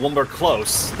 when we're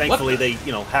close, thankfully they,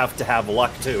 have to have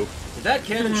luck too. Did that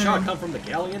cannon shot come from the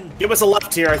galleon? Give us a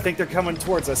left here. I think they're coming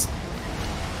towards us.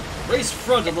 Race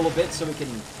front a little bit so we can...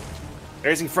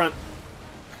 Raising front.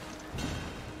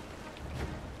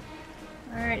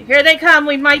 Alright, here they come.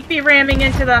 We might be ramming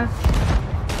into them.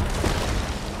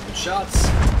 Good shots.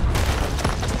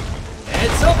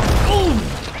 Heads up! Boom!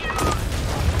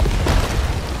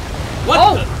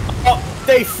 What the? Oh,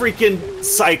 they freaking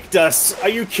psyched us. Are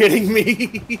you kidding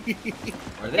me?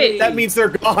 Are they... That means they're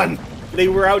gone. They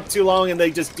were out too long and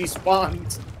they just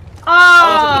despawned.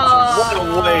 Oh! What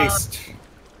a waste.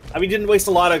 I mean, didn't waste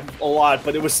a lot,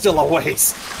 but it was still a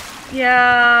waste.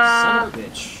 Yeah. Son of a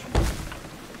bitch.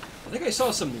 I think I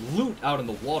saw some loot out in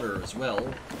the water as well.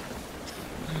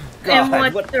 God,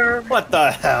 and what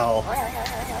the hell?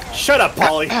 Shut up,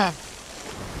 Polly.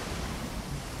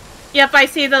 Yep, I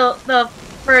see the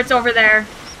birds over there.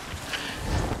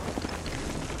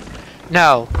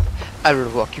 Now, I will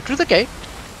walk you to the gate.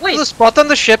 Wait. To the spot on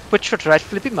the ship which should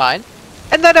rightfully be mine,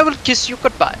 and then I will kiss you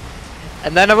goodbye.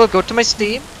 And then I will go to my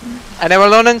Steam, and I will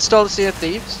uninstall Sea of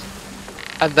Thieves,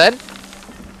 and then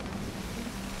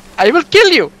I will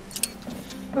kill you.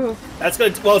 Ooh. It's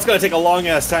gonna take a long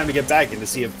ass time to get back into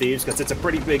Sea of Thieves because it's a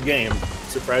pretty big game,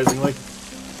 surprisingly.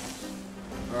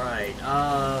 All right.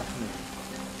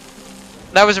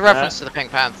 That was a reference to the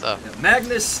Pink Panther. Yeah,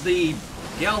 Magnus, the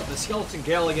skeleton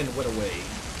galleon went away.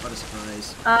 What a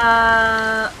surprise.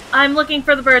 I'm looking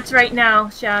for the birds right now,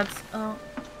 Shads. Oh.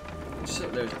 So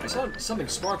I saw something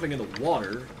sparkling in the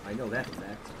water. I know that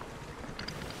fact.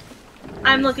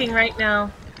 I'm looking right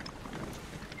now.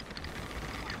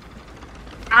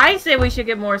 I say we should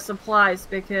get more supplies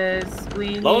because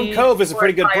we Lone need Cove is a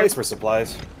pretty good fire. place for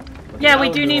supplies. Yeah, we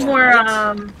do need more,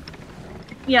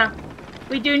 yeah.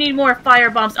 We do need more fire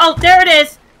bombs. Oh, there it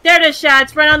is! There it is,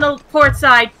 Shads. Right on the port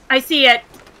side. I see it.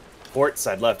 Port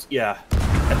side left, yeah.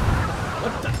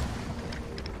 What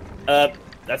the?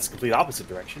 That's the complete opposite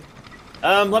direction.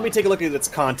 Let me take a look at its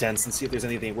contents and see if there's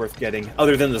anything worth getting,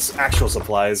 other than the actual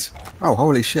supplies. Oh,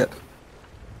 holy shit.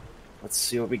 Let's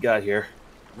see what we got here.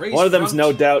 Raise One of them's front.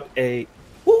 no doubt a...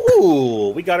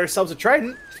 Ooh! We got ourselves a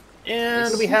trident,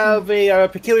 and we have a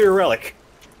peculiar relic.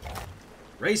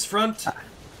 Race front.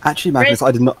 Actually, Magnus,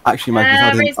 I did not... Actually,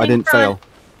 Magnus, I didn't fail.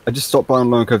 front. I just stopped by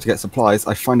on Lone Cove to get supplies.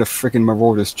 I find a friggin'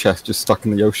 Marauder's chest just stuck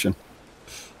in the ocean.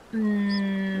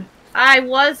 I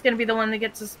was gonna be the one that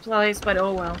gets this place, but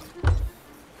oh well.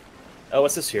 Oh,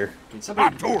 what's this here?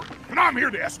 I'm Tor, and I'm here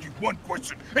to ask you one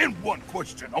question, and one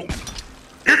question only.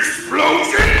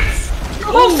 Explosions!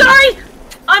 Oh, sorry!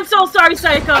 I'm so sorry,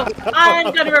 Psycho.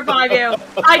 I'm gonna revive you.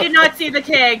 I did not see the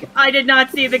keg. I did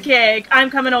not see the keg. I'm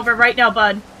coming over right now,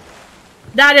 bud.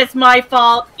 That is my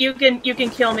fault. You can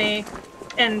kill me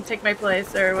and take my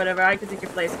place or whatever. I can take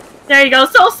your place. There you go.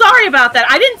 So sorry about that.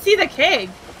 I didn't see the keg.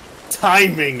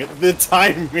 Timing! The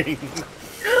timing!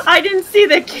 I didn't see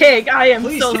the keg. I am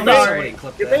Please so tell me sorry.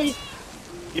 somebody clipped that.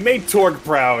 You made Torg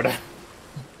proud.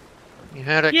 You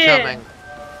heard it Yeah. coming.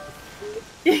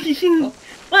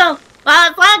 Well,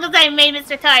 as long as I made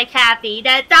Mr. Tori happy,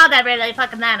 that's all that really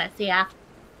fucking matters, yeah.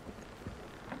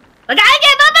 We gotta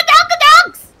get Mama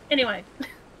Donka-Donks! Anyway.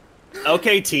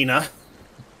 Okay, Tina.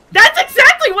 That's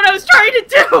exactly what I was trying to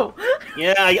do!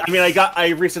 Yeah, I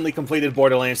recently completed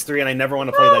Borderlands 3 and I never want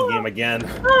to play that game again.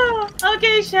 Oh,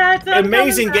 okay, Shads. I'm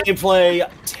Amazing coming back. gameplay,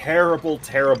 terrible,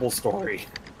 terrible story.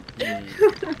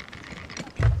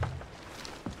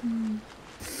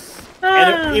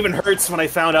 And it even hurts when I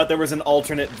found out there was an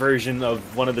alternate version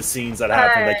of one of the scenes that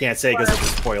happened. I can't say because it's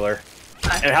a spoiler.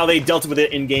 And how they dealt with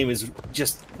it in-game is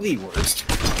just the worst.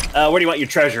 Where do you want your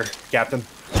treasure, Captain?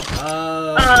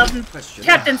 Question.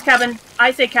 Captain's cabin.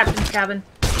 I say captain's cabin.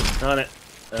 On it.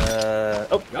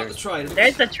 Oh, Got the trident.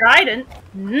 There's the trident.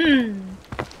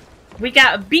 We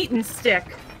got a beaten stick.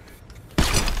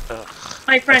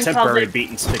 My friend a calls temporary it.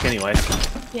 beaten stick anyway.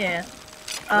 Yeah.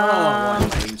 Why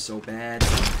am I aim so bad?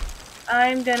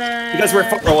 I'm gonna. Because we're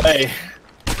far away.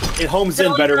 It homes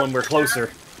in better when we're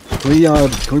closer. Can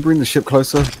we bring the ship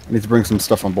closer? I need to bring some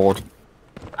stuff on board.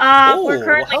 We're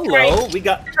currently hello.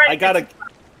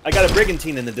 I got a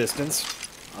brigantine in the distance.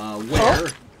 Where?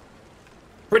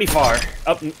 Pretty far.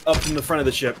 Up in the front of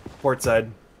the ship, port side.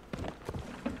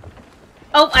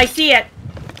 Oh, I see it.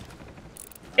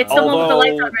 It's the one with the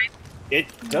lights on, right?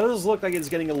 It does look like it's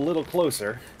getting a little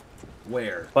closer.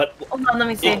 Where? But Hold on, let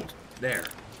me see. There.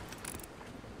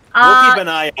 We'll keep an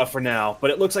eye out for now,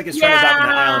 but it looks like it's trying to dock on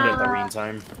the island at the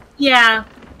meantime. Yeah.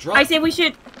 Drop, I say we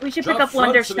should pick up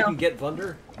Wonder so we can get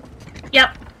Thunder.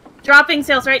 Yep. Dropping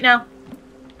sails right now.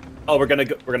 Oh, we're gonna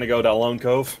go to Lone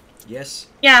Cove. Yes.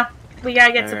 Yeah. We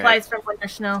gotta get All supplies from Wonder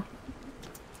Snow.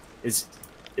 Is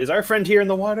our friend here in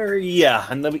the water? Yeah,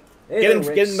 and let me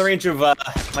get in the range of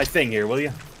my thing here, will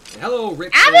you? Hello,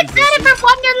 Rick. I'm excited for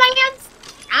Wonderlands.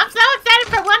 I'm so excited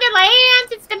for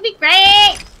Wonderlands. It's gonna be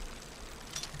great.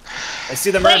 I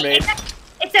see the mermaid.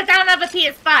 Except I don't have a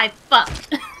PS5. Fuck.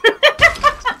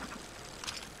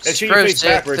 And shoot your face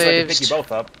backwards so I can pick you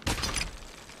both up.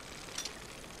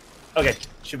 Okay,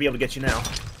 should be able to get you now.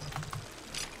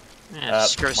 Yeah,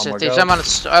 screw Thieves.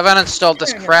 I've uninstalled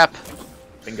this crap.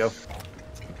 Bingo.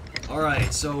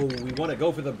 Alright, so we want to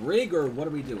go for the brig, or what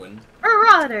are we doing?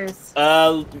 Marauders.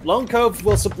 Lone Cove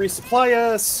will resupply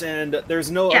us, and there's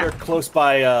no other close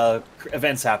by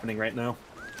events happening right now.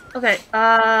 Okay,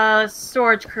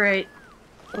 storage crate.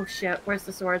 Oh shit, where's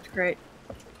the storage crate?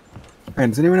 Hey,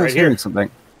 is anyone else hearing something?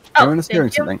 Oh, Anyone else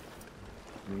hearing something?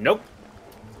 Nope.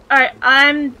 Alright,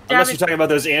 I'm Unless you're talking about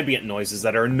those ambient noises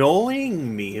that are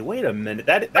annoying me. Wait a minute,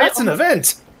 that's an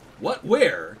event! What?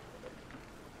 Where?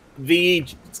 The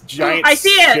giant I see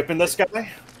it. ship in the sky?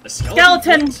 A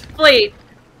skeleton fleet.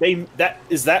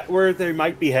 Is that where they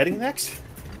might be heading next?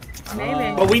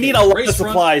 Maybe. But we need a lot of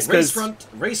supplies, because...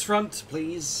 Race front,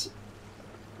 please.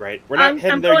 Right, we're not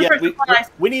heading there yet.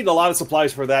 We need a lot of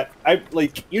supplies for that.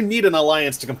 You need an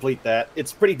alliance to complete that.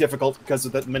 It's pretty difficult because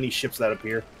of the many ships that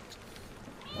appear.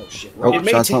 Oh shit. Oh,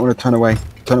 Chad's not going to turn away.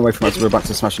 Turn away from us. We're about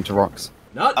to smash into rocks.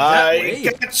 Not that way.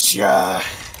 Gotcha.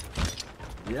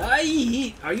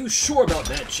 Yay! Are you sure about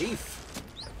that, Chief?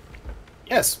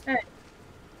 Yes.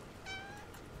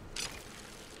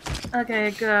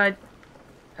 Okay, good.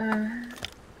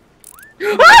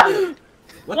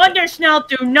 Wonder Snell,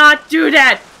 do not do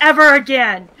that ever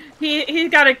again. He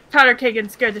got a powder keg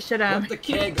and scared the shit out of me. Put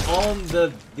the keg on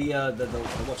the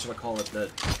whatchamacallit, the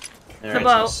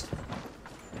boat.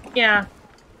 Yeah.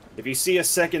 If you see a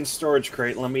second storage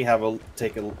crate, let me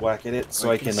take a whack at it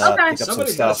so I can pick up some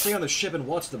Somebody's stuff. gotta stay on the ship and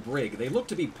watch the brig. They look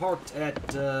to be parked at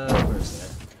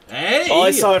where's that? Hey! Oh,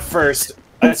 I saw it first.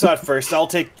 I'll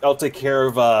take care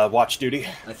of watch duty.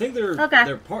 I think they're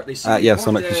partly. Yeah,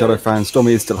 Sonic the Shadow fan.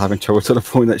 Stormy is still having trouble to the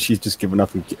point that she's just given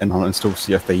up and uninstalled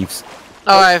Sea of Thieves.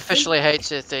 Oh, I officially hate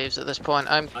Sea of Thieves at this point.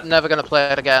 I'm never gonna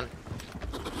play it again.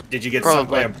 Did you get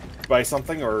something by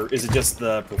something, or is it just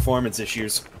the performance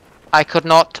issues? I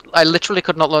literally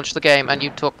could not launch the game, and you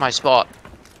took my spot.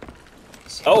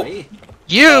 Sorry.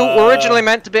 You were originally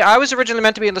meant to be. I was originally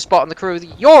meant to be in the spot on the crew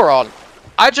that you're on.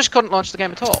 I just couldn't launch the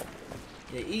game at all.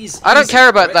 Yeah, I don't care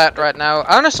about that right now.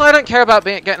 Honestly, I don't care about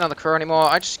getting on the crew anymore.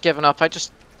 I just given up.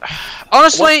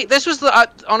 Honestly, this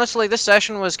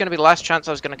session was going to be the last chance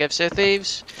I was going to give Sea of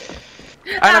Thieves,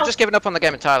 and I've just given up on the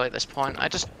game entirely at this point.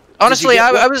 Honestly,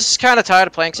 I was kind of tired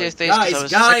of playing Sea of Thieves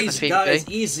because I was sick of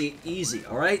the PvP. Easy,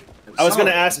 all right. I was going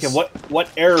to ask him what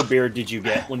error beer did you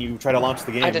get when you tried to launch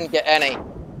the game? I didn't get any.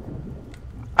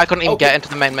 I couldn't even get into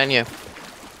the main menu.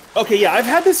 Okay, yeah, I've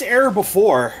had this error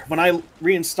before when I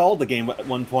reinstalled the game at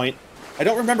one point. I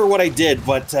don't remember what I did,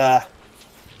 but I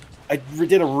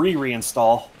did a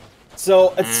reinstall.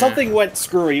 So if something went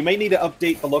screwy, you may need to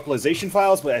update the localization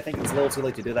files, but I think it's a little too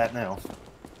late to do that now.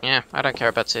 Yeah, I don't care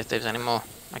about Sea of Thieves anymore.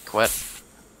 I quit.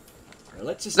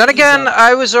 Let's Then again,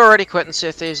 I was already quitting Sea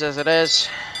of Thieves as it is.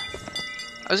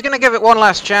 I was gonna give it one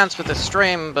last chance with the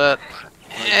stream, but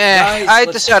I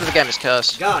decided the game is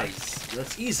cursed. Guys,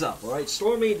 let's ease up, alright?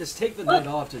 Stormy, just take the night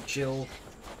off to chill.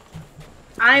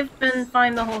 I've been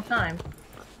fine the whole time.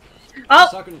 I was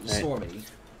Oh! talking to Stormy.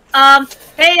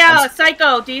 Hey,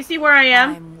 Psycho, do you see where I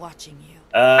am? I'm watching you.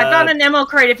 I found an ammo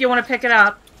crate if you want to pick it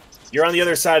up. You're on the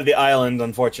other side of the island,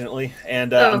 unfortunately,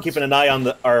 and I'm keeping an eye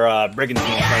on our brigantine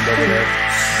friend over there.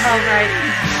 Oh, right.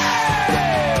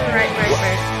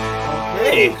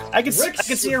 Hey, I can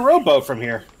see a rowboat from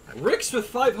here. Rick's with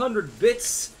 500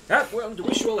 bits.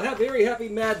 Wish you all a very happy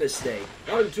Madness Day.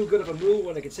 Not in too good of a mood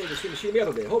when I can say the stream machine the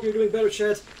other day. Hope you're doing better,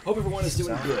 Chad. Hope everyone is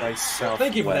doing good.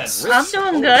 Thank you for that, Rick. I'm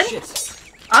doing good.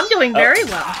 I'm doing very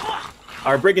well.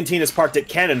 Our brigantine is parked at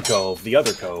Cannon Cove, the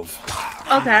other cove.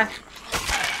 Okay.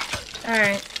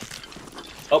 Alright.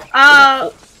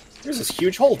 Oh, there's this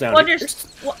huge hole down here.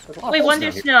 Wait,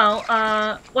 Wonder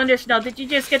Snow, did you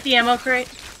just get the ammo crate?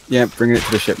 Yeah, bringing it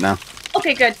to the ship now.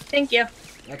 Okay, good. Thank you.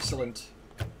 Excellent.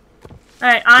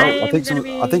 Alright, I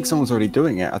think someone's already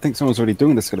doing it. I think someone's already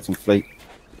doing the skeleton fleet.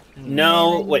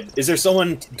 No, wait, is there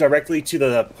someone directly to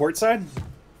the port side?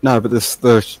 No, but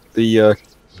the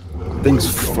thing's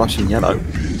flashing yellow?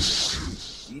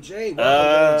 DJ,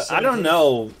 I don't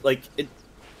know. Like,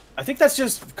 I think that's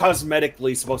just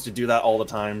cosmetically supposed to do that all the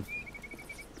time.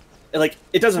 Like,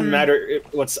 it doesn't matter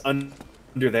what's under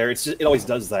there. It's just, it always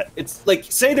does that. It's like,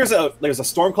 say there's a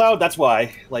storm cloud. That's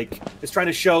why. Like, it's trying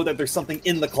to show that there's something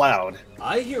in the cloud.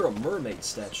 I hear a mermaid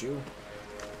statue.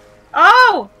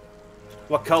 Oh!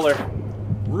 What color?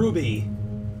 Ruby.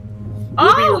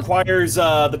 Ruby requires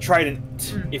the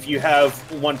trident if you have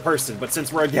one person, but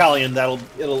since we're a galleon,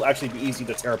 it'll actually be easy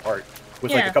to tear apart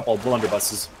with like a couple of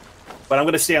blunderbusses. But I'm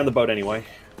gonna stay on the boat anyway.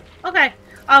 Okay.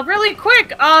 Really quick,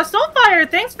 Soulfire,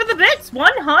 thanks for the bits,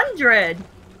 100.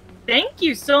 Thank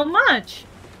you so much.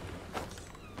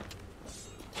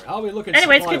 How are we looking?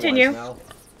 Anyways, continue. Now?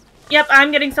 Yep,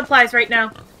 I'm getting supplies right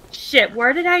now. Shit,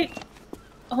 where did I...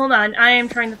 Hold on, I am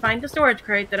trying to find the storage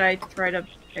crate that I tried to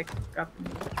pick up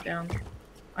and put down.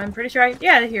 I'm pretty sure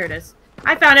yeah, here it is.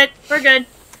 I found it. We're good.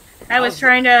 I was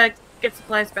trying to get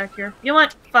supplies back here. You know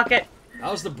what? Fuck it.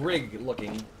 How's the brig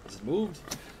looking? Is it moved?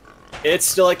 It's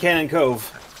still at Cannon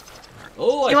Cove.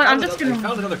 Oh, I found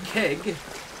another keg.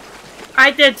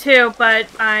 I did too, but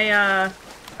I'm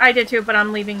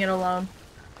leaving it alone.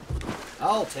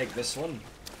 I'll take this one.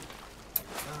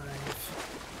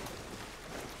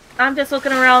 I'm just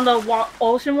looking around the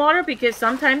ocean water because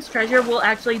sometimes treasure will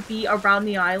actually be around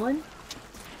the island.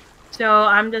 So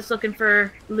I'm just looking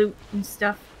for loot and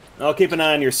stuff. I'll keep an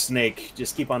eye on your snake.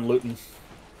 Just keep on looting.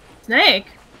 Snake?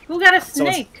 Who got a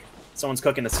snake? Someone's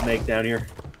cooking a snake down here.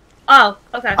 Oh,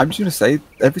 okay. I'm just gonna say,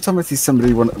 every time I see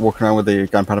somebody walking around with a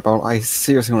gunpowder barrel, I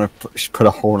seriously want to put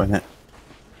a hole in it.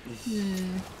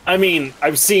 I mean,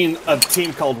 I've seen a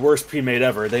team called Worst Pre-Made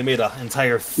Ever. They made an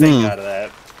entire thing out of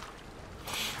that.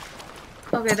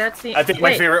 Okay, that's the... I think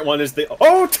my favorite one is the...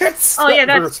 Oh, tits! Oh, yeah,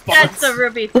 that's the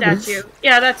ruby statue.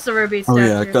 Yeah, that's the ruby statue.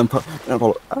 Oh, yeah, gunpowder...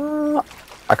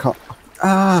 I can't...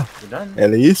 You're done?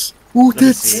 Elise? Ooh,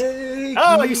 tits!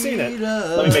 Oh, you've seen it.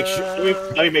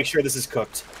 Let me make sure this is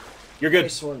cooked. You're good.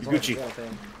 Gucci.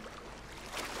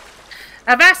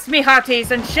 Avast me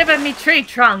hearties and shiver me tree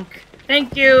trunk.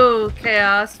 Thank you,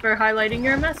 Chaos, for highlighting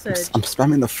your message. I'm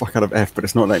spamming the fuck out of F, but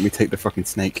it's not letting me take the fucking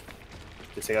snake.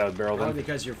 Just take out a barrel then.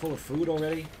 Because you're full of food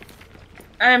already?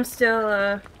 I'm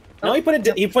still, No,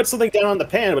 he put something down on the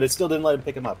pan, but it still didn't let him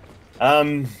pick him up.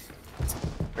 Frickin'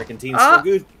 team's still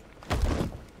good.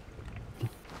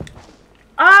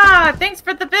 Thanks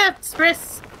for the bits,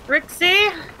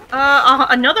 Rixie.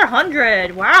 Another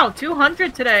 100. Wow,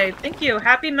 200 today. Thank you.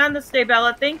 Happy Madness Day,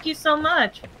 Bella. Thank you so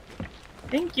much.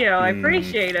 Thank you. I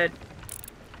appreciate it.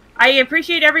 I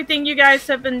appreciate everything you guys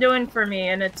have been doing for me,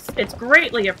 and it's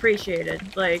greatly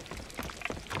appreciated. Like,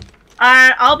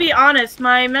 I'll be honest,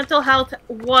 my mental health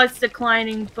was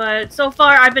declining, but so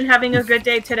far I've been having a good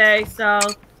day today. So,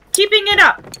 keeping it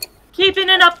up,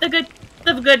 the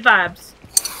good vibes.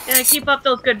 Yeah, keep up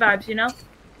those good vibes, you know.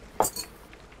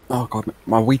 Oh god,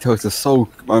 my wheat toast is so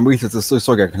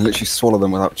soggy I can literally swallow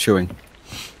them without chewing.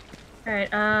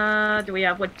 Alright, do we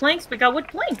have wood planks? We got wood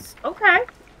planks. Okay.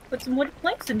 Put some wood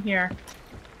planks in here.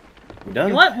 You done?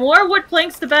 You want more wood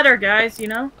planks the better, guys, you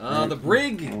know? The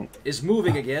brig is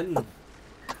moving again.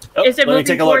 Oh, is it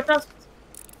moving towards us?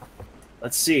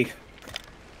 Let's see.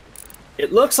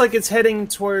 It looks like it's heading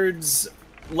towards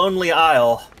Lonely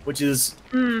Isle, which is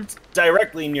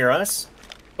directly near us.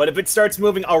 But if it starts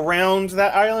moving around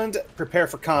that island, prepare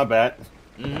for combat.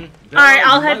 Alright,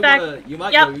 I'll head back. You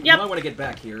might want to get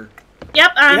back here.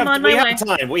 Yep, I'm on my way.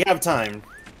 We have time.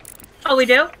 Oh, we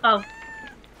do? Oh.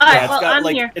 Alright, well, I'm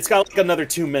here. It's got like another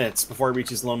 2 minutes before it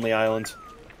reaches Lonely Island.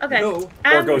 Okay. No,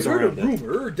 or goes I heard around a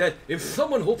rumor that if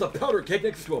someone holds a powder keg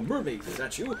next to a mermaid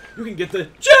statue, you can get the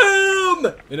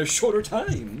gem in a shorter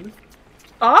time.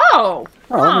 Oh.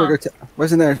 I'm gonna go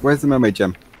where's the mermaid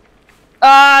gem?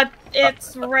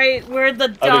 It's right where the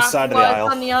dock was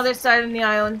on the other side of the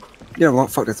island. You know what?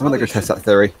 Fuck this. I'm gonna go test that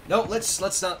theory. No, let's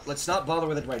not bother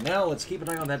with it right now. Let's keep an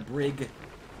eye on that brig.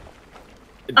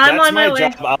 I'm on my way.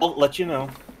 That's my job. I'll let you know.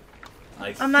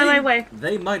 I'm on my way.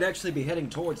 They might actually be heading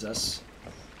towards us.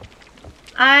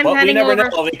 I'm heading over. We never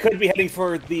know. They could be heading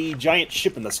for the giant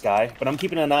ship in the sky, but I'm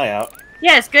keeping an eye out.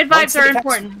 Yes, good vibes are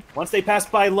important. Once they pass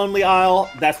by Lonely Isle,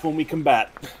 that's when we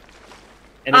combat.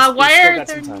 And why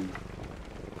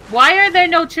are there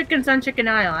no chickens on Chicken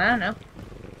Isle? I don't know.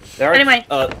 There are, anyway,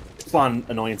 spawn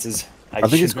annoyances. I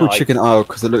think it's called Chicken Isle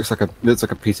because it looks like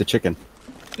a piece of chicken.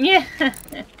 Yeah.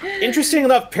 Interesting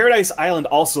enough, Paradise Island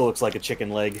also looks like a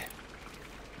chicken leg.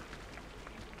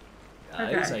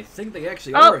 Guys, I think they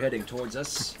actually are heading towards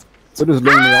us. So does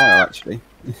Lonely Isle, actually.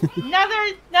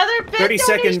 Another bit 30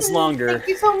 seconds donation. longer. Thank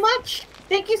you so much.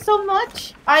 Thank you so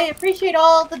much. I appreciate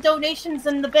all the donations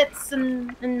and the bits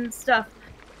and stuff.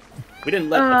 We didn't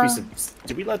let a piece of...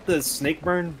 Did we let the snake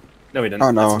burn? No, we didn't.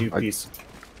 Oh, no, That's a new piece.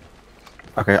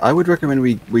 Okay, I would recommend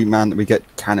we get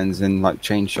cannons and like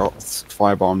chain shots,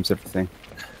 fire bombs, everything.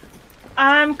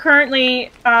 I'm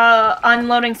currently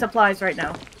unloading supplies right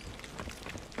now.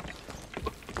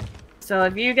 So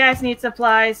if you guys need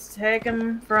supplies, take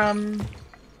them from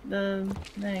the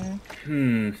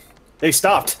thing. They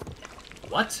stopped.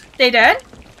 What? They did?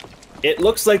 It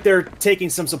looks like they're taking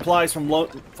some supplies from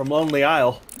Lonely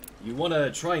Isle. You want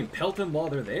to try and pelt them while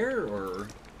they're there, or...?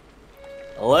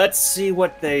 Let's see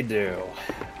what they do.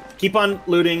 Keep on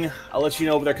looting. I'll let you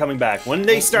know if they're coming back. When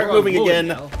they start moving again...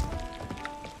 Now.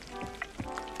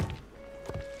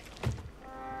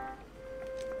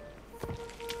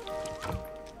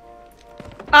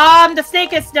 The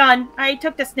snake is done. I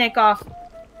took the snake off.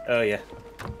 Oh, yeah.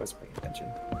 I wasn't paying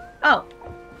attention. Oh.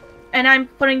 And I'm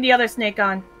putting the other snake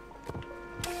on.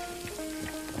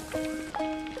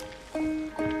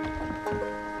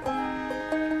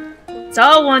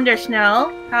 So,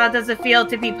 Wonderschnell, how does it feel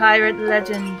to be pirate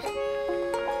legend?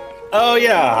 Oh,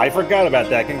 yeah. I forgot about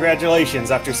that. Congratulations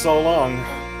after so long.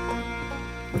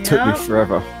 It took me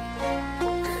forever.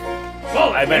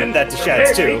 Well, I meant that to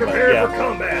Shads, too. Be prepared yeah. for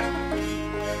combat.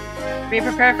 Be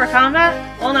prepared for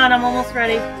combat? Hold on, I'm almost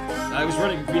ready. I was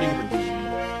reading Redeem.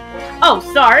 Oh,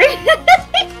 sorry.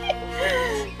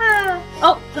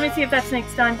 Oh, let me see if that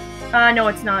snake's done. No,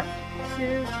 it's not.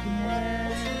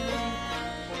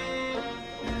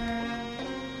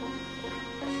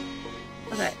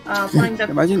 Okay, playing the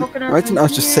coconut. Imagine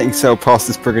us just setting sail past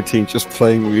this brigantine, just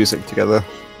playing music together.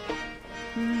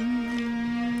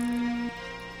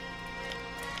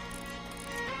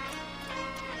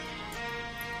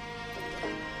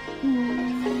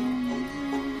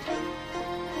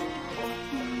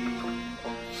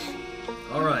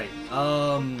 Alright,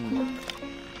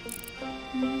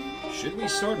 should we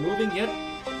start moving yet?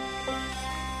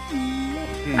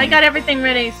 I got everything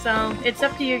ready, so it's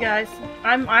up to you guys.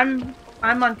 I'm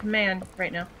on command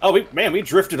right now. Oh, we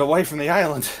drifted away from the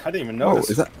island. I didn't even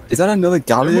notice. Oh, is that another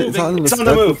galleon? Is that another it's on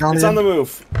the move. galleon? It's on the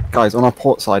move. Guys, on our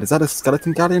port side, is that a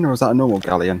skeleton galleon or is that a normal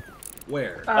galleon?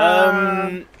 Where?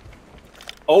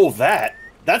 Oh,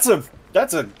 that's a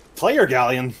player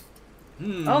galleon.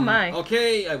 Oh my.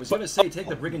 Okay, I was gonna say take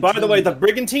the brigantine. By the way, the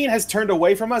brigantine has turned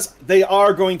away from us. They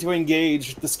are going to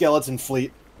engage the skeleton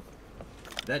fleet.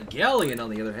 That galleon,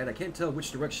 on the other hand, I can't tell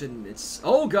which direction it's...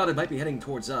 Oh god, it might be heading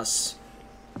towards us.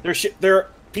 Their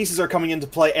pieces are coming into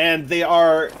play, and they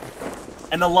are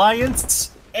an alliance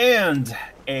and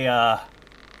an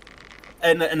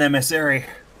emissary.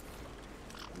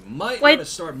 Might want to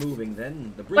start moving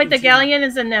then. Wait, the galleon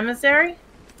is an emissary?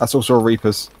 That's also a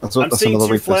Reapers. That's I'm seeing another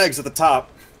two Reapers. flags at the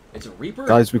top. It's a Reaper?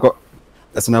 Guys, we've got...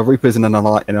 That's another Reapers in an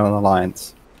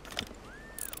alliance.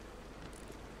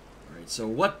 Alright, so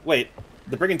what... Wait,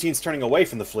 the brigantine's turning away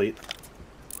from the fleet.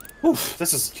 Oof,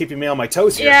 this is keeping me on my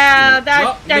toes here. Yeah,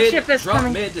 that ship is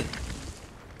coming. Mid.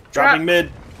 Dropping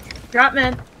mid. Drop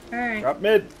mid. Alright. Drop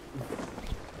mid.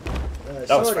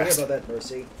 That was sorry to hear fast. about that,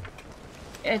 Mercy.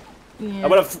 Yeah.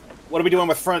 What are we doing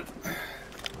with front?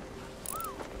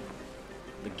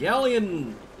 The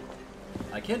galleon...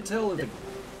 I can't tell if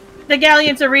The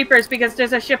galleons are Reapers because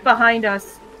there's a ship behind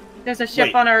us. There's a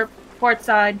ship on our port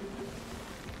side.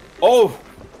 Oh!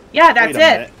 Yeah, that's Wait a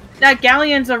minute. That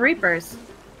galleons are Reapers.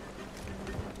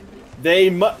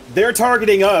 They're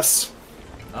targeting us.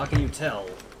 How can you tell?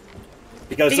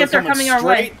 Because they're coming our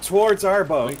way. straight towards our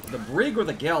boat. Wait, the brig or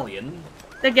the galleon?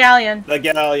 The galleon. The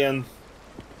galleon.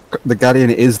 The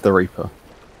galleon is the Reaper.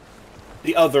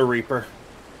 The other Reaper.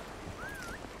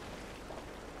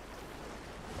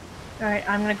 Alright,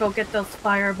 I'm gonna go get those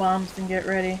fire bombs and get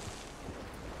ready.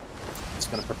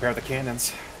 Just gonna prepare the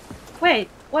cannons. Wait,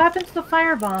 what happened to the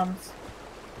fire bombs?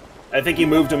 I think he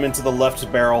moved them into the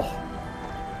left barrel.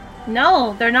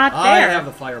 No, they're not there. I have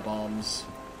the fire bombs.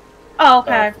 Oh,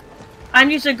 okay. I'm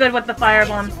usually good with the fire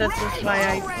bombs. This is why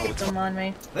I keep them on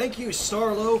me. Thank you,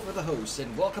 Starlo, for the host,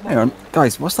 and welcome Hang on,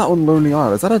 guys, what's that on Lonely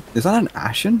Isle? Is that an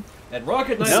Ashen? At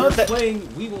Rocket Knight, No, we're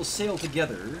playing We Will Sail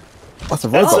Together. That's a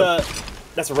robot.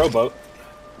 That's a rowboat.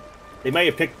 They may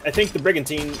have picked... I think the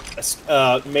brigantine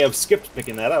may have skipped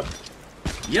picking that up.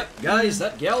 Yep, guys,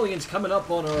 that galleon's coming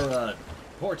up on our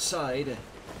port side.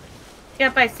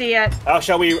 Yep, I see it. How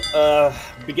shall we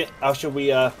begin? How shall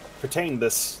we pertain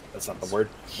this? That's not the word.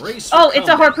 Oh, it's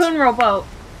a harpoon rowboat.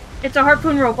 It's a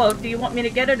harpoon rowboat. Do you want me to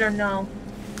get it or no?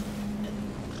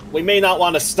 We may not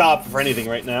want to stop for anything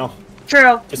right now.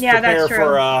 True. Just yeah, prepare that's true.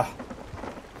 for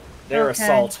their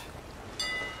assault.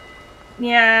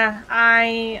 Yeah,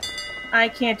 I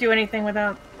can't do anything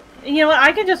without... You know what?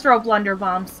 I can just throw blunder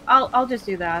bombs. I'll just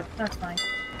do that. That's fine.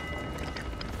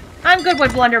 I'm good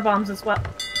with blunder bombs as well.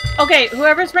 Okay,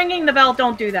 whoever's ringing the bell,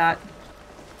 don't do that.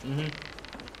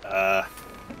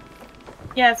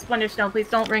 Yes, Wonder Snow, please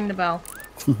don't ring the bell.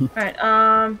 Alright,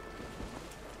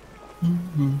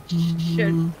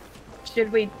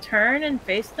 Should we turn and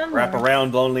face them? Wrap or?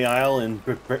 around Lonely Isle and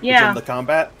begin Yeah. the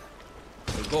combat?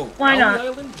 Go Why around not? the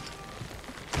island?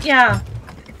 Yeah.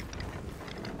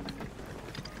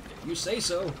 You say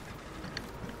so.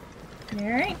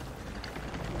 Alright.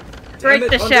 Damn Break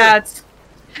it, the Wonder. sheds.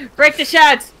 Break the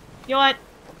sheds! You know what?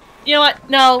 You know what?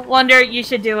 No, Wonder, you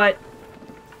should do it.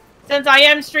 Since I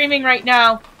am streaming right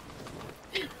now.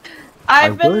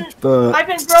 I've been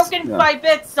broken by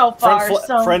bits so far,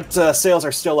 Front sails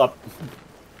are still up.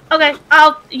 Okay,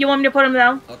 you want me to put them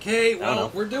down? Okay, well,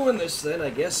 we're doing this then, I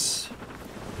guess.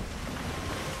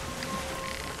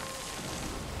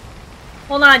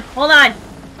 Hold on.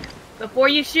 Before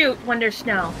you shoot, Wonder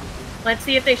Snow, let's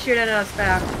see if they shoot at us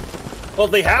back. Well,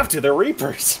 they have to. They're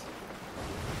Reapers.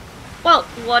 Well,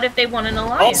 what if they want an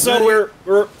alliance? Also,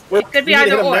 we're It could be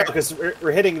either or. because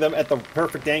we're hitting them at the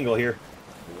perfect angle here.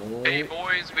 Hey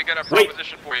boys, we got a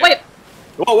proposition for you. Wait.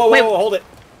 Whoa, hold it.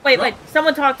 Wait,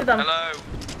 someone talk to them. Hello.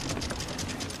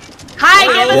 Hi,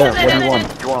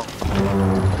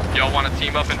 Y'all want to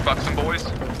team up and fuck some boys?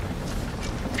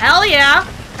 Hell yeah.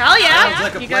 Sounds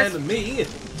like a You plan guys- to me.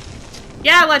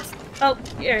 Yeah, let's... Oh,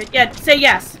 here, yeah, say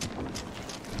yes.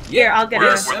 Here, I'll get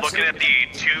We're it. looking at the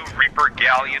 2 Reaper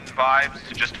Galleon vibes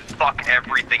to just fuck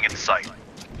everything in sight.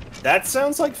 That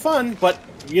sounds like fun, but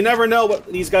you never know what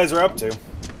these guys are up to.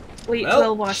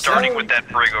 We'll watch. Starting with that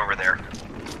brig over there.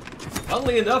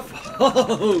 Funnily enough,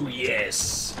 oh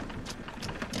yes.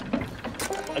 I'm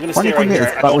gonna Funny stay right thing is,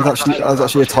 here. that was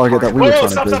actually a target that we were trying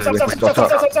to do. So we pushed back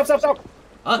up. Stop.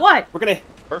 What? We're gonna...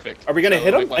 Perfect. Are we gonna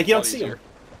hit So, them? like, I can't while see he's them.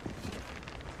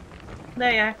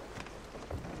 There you are.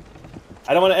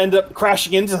 I don't want to end up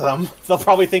crashing into them. They'll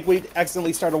probably think we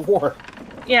accidentally start a war.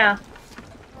 Yeah.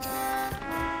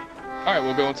 Alright,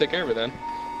 we'll go and take care of it then.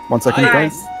 1 second,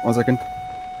 Alright. guys. 1 second.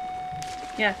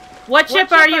 Yeah. What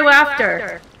ship are you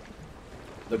after?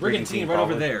 The brigantine right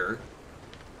over there.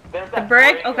 The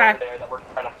brig? Okay.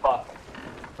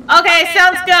 Okay,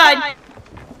 sounds good.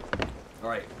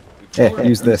 Alright. Here,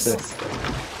 use this.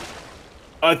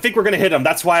 I think we're gonna hit them.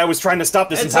 That's why I was trying to stop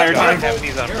this entire time. Having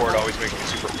these on board always makes me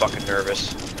super fucking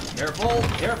nervous.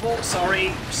 Careful.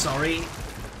 Sorry.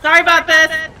 Sorry about this.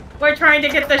 We're trying to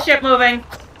get the ship moving.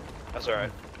 That's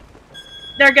alright.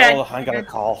 They're good. Oh, I got a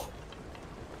call.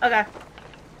 Okay.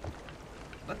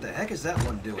 What the heck is that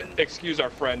one doing? Excuse our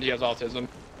friend, he has autism.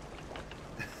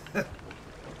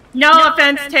 No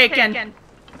offense taken.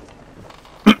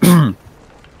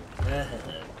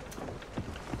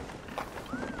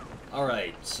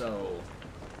 Alright, so...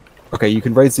 Okay, you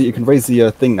can raise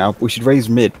the thing now. We should raise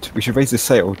mid. We should raise the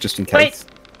sail just in case.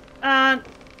 Wait.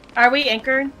 Are we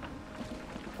anchored?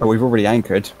 Oh, we've already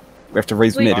anchored. We have to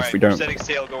raise mid if we don't. Setting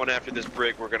sail going after this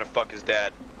brig, we're gonna fuck his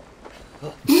dad.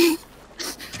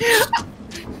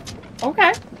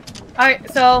 Okay.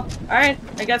 Alright,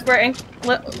 I guess we're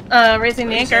raising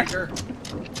the anchor.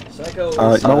 Psycho. You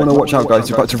might want to watch out, guys.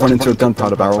 You're about to run into a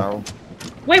gunpowder barrel.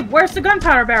 Wait, where's the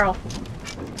gunpowder barrel?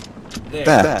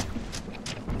 There.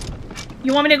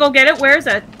 You want me to go get it? Where is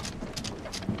it?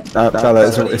 Bella,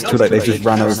 it's too late. They just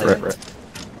ran over it.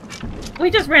 We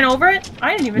just ran over it?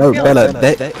 I didn't even No, feel Bella,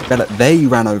 it. they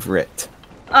ran over it.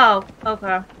 Oh,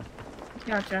 okay.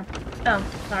 Gotcha. Oh,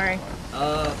 sorry.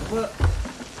 What?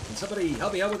 Can somebody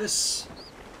help me out with this?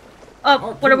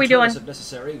 Oh, what are we doing? If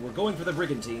necessary. We're going for the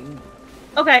brigantine.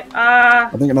 Okay, I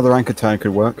think another anchor turn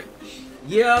could work.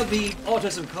 Yeah, the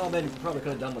autism comment we probably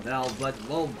could have done without, but,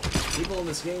 well, people in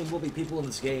this game will be people in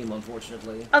this game,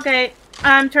 unfortunately. Okay,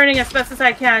 I'm turning as best as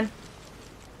I can.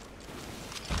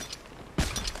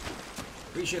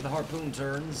 Appreciate the harpoon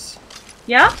turns.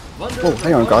 Yeah? Oh,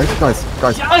 hang on, guys.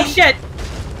 Oh, shit!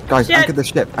 Guys, Shit.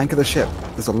 anchor the ship.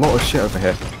 There's a lot of shit over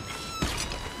here.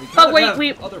 Oh, wait,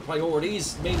 have other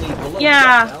priorities, mainly below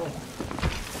Yeah. deck now.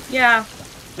 Yeah.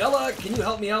 Bella, can you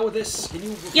help me out with this? Can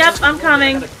you? Yep, I'm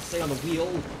coming. I gotta stay on the wheel.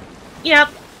 Yep.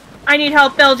 I need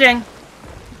help bilging.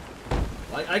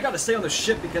 I gotta stay on the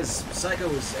ship because Psycho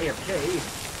is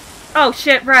AFK. Oh,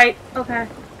 shit, right. Okay.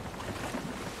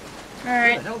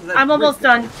 Alright. I'm almost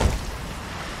done.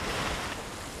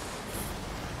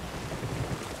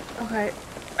 Okay.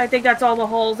 I think that's all the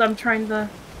holes I'm trying to...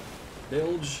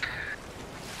 Bilge.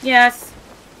 Yes.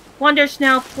 Wonder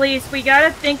Snow, please, we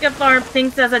gotta think of our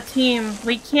things as a team.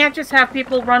 We can't just have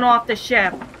people run off the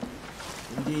ship.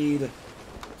 Indeed.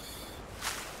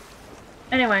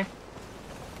 Anyway.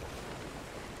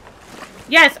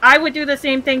 Yes, I would do the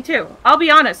same thing too. I'll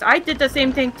be honest, I did the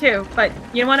same thing too. But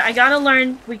you know what? I gotta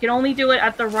learn. We can only do it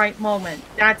at the right moment.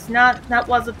 That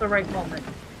wasn't the right moment.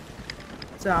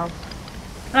 So, all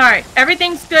right,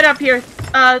 everything's good up here.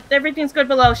 Everything's good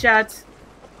below, Shads.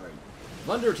 All right,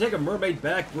 Thunder, take a mermaid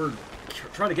back. We're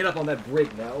trying to get up on that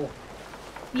brig now.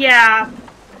 Yeah.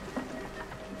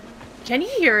 Can you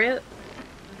hear it?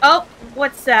 Oh,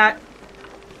 what's that?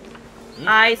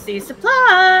 I see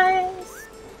supplies.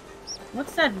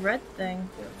 What's that red thing?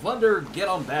 Yeah, Thunder, get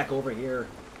on back over here.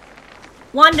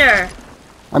 Wonder.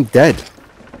 I'm dead.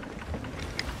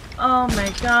 Oh my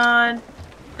god.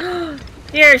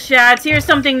 Here, Shads. Here's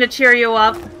something to cheer you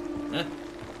up. Huh?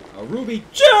 A ruby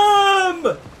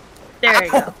gem! There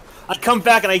you go. I come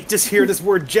back and I just hear this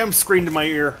word gem screamed in my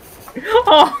ear.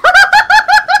 Oh.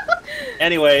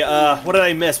 Anyway, what did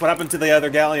I miss? What happened to the other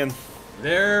galleon?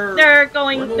 They're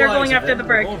going after the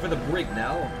brig. We're going for the brig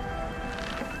now.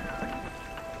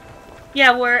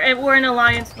 Yeah, we're in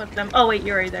alliance with them. Oh wait,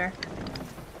 you're right there.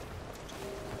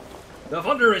 The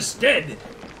Thunder is dead.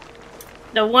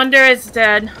 The Wonder is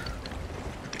dead.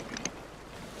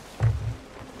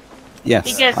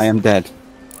 Yes, I am dead.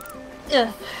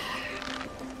 Ugh.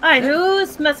 Alright,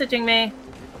 who's messaging me?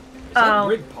 Is that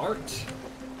brig parked?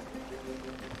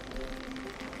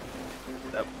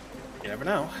 You never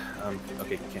know.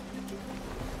 Okay, you can't.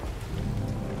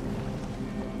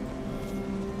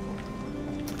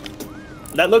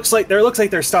 That looks like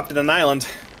they're stopped at an island.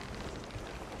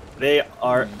 They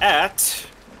are at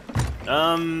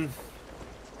I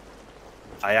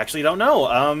actually don't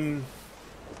know.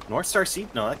 North Star Sea?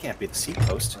 No, that can't be the sea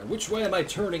coast. Right, which way am I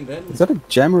turning then? Is that a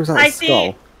gem or is that a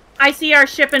skull? I see our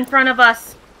ship in front of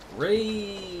us.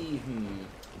 Wait,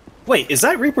 is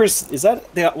that Reaper's? Is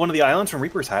that one of the islands from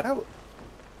Reaper's Hideout?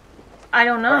 I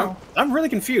don't know. I'm really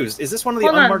confused. Is this one of the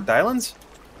Hold on. unmarked islands?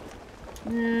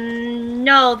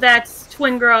 No, that's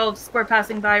Twin Groves. We're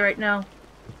passing by right now.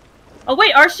 Oh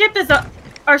wait, our ship is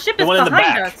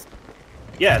behind us.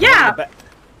 Yeah. Yeah.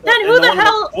 Then who the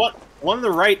hell? One on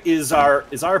the right is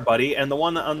our buddy, and the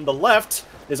one on the left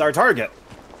is our target.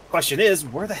 Question is,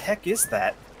 where the heck is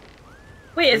that?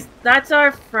 Wait, that's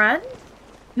our friend?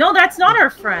 No, that's not our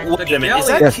friend. Wait a minute. Is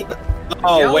that? Yes.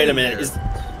 Oh, wait a minute.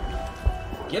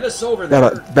 Get us over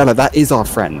there. Bella, that is our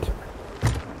friend.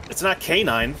 It's not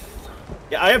K9.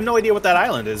 Yeah, I have no idea what that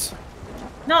island is.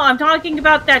 No, I'm talking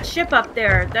about that ship up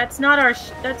there. That's not our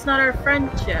friend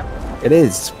ship. It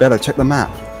is. Bella, check the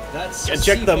map. That's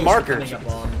check the marker.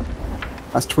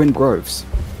 That's Twin Groves.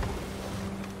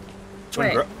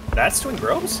 That's Twin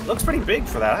Groves? Looks pretty big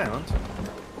for that island.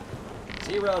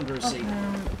 See you around, Brucey.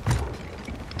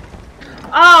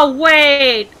 Oh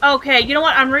wait. Okay, you know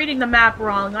what? I'm reading the map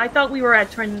wrong. I thought we were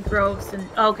at Twin Groves, and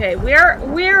okay,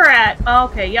 we're at.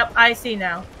 Okay, yep, I see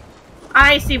now.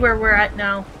 I see where we're at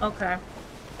now. Okay.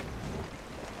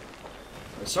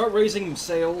 Start raising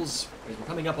sails. We're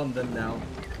coming up on them now.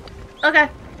 Okay.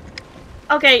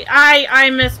 Okay, I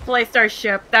misplaced our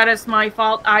ship. That is my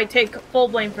fault. I take full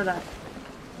blame for that.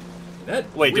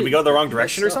 Wait, did we go the wrong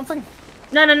direction or something?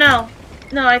 No.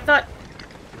 No, I thought.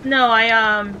 No,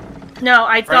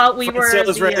 I thought we were. Sail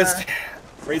is raised.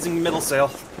 Raising middle sail.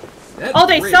 Oh,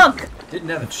 they sunk. Didn't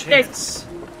have a chance.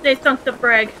 They sunk the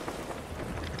brig.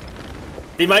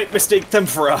 He might mistake them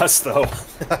for us, though.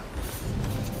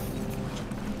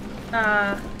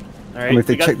 All right, if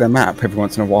they check their map every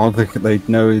once in a while, they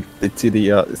know they'd see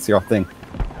our thing.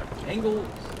 Angle.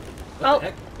 Oh,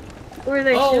 where are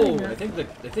they shooting I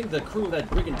think the crew of that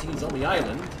brigantine's on the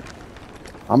island.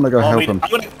 I'm gonna go help them.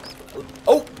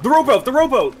 Oh, the rowboat! The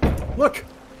rowboat! Look.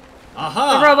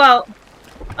 Aha! The rowboat.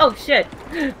 Oh shit!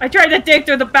 I tried to dig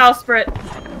through the bowsprit.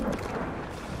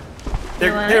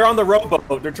 They're on the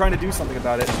rowboat. They're trying to do something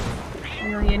about it.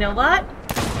 Well, you know what?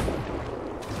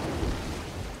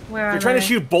 Where are They're trying to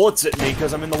shoot bullets at me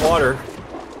because I'm in the water.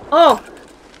 Oh!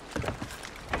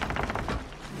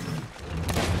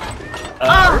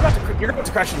 You're about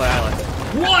to crash on the island.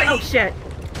 What? Oh shit!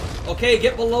 Okay,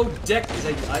 get below deck because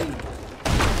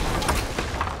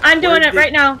I'm doing it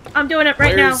right now. I'm doing it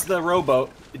right now. Where's the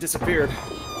rowboat? It disappeared.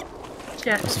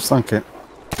 Shit. Must have sunk it.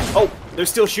 Oh, they're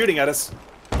still shooting at us.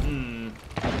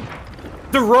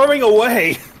 They're rowing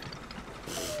away.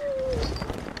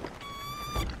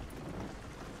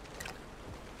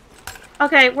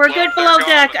 Okay, we're good below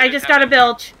deck. I just got a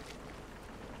bilge.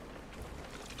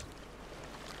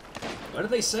 What did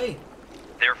they say?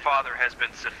 Their father has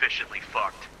been sufficiently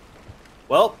fucked.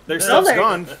 Well, their stuff's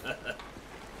gone.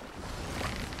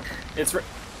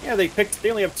 Yeah, they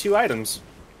only have 2 items.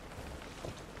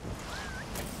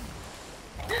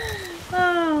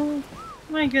 Oh,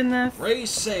 my my goodness. Raise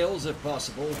sails if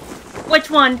possible. Which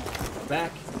one?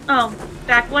 Back. Oh,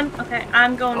 back one? Okay,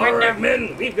 I'm going right Alright, there.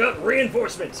 men, we've got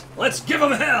reinforcements. Let's give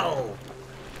them hell!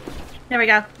 There we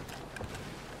go.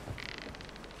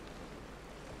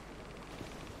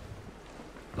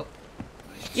 Oh.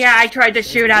 Yeah, I tried to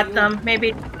shoot at them.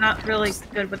 Maybe not really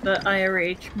good with the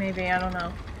IRH. Maybe, I don't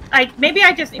know. Maybe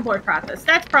I just need more practice.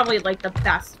 That's probably like the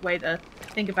best way to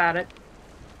think about it.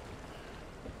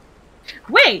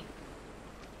 Wait!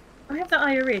 I have the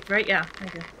IRH, right? Yeah, I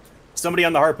do. Somebody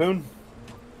on the harpoon?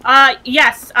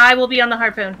 Yes, I will be on the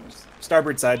harpoon.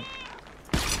 Starboard side.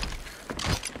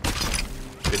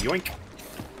 Good yoink.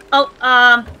 Oh,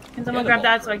 can someone grab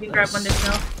that so I can grab one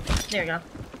additional? There you go.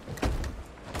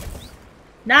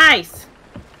 Nice!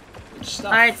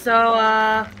 Alright,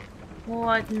 so,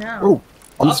 what now? Oh,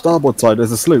 on the starboard side,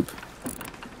 there's a sloop.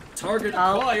 Target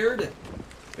acquired.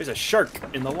 There's a shark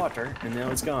in the water, and now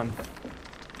it's gone.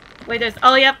 Wait,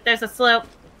 yep, there's a sloop.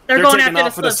 They're going after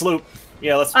off for the sloop.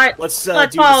 Yeah, let's do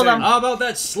follow the them. How about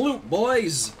that sloop,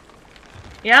 boys?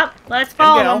 Yep, let's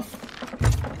follow them.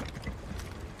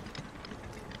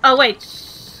 Oh wait,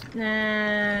 should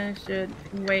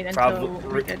wait until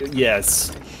we get...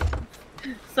 Yes.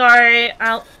 Sorry,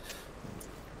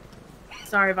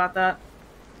 Sorry about that.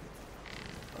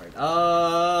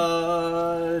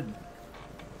 Alright,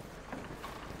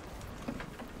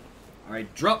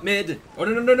 Alright, drop mid. Oh,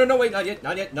 no, wait, not yet.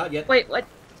 Wait, what?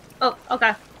 Oh,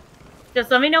 okay.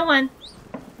 Just let me know when.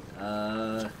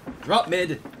 Drop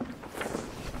mid.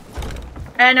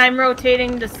 And I'm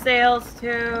rotating the sails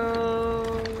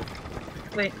to...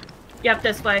 Wait. Yep,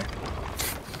 this way.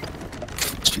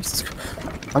 Jesus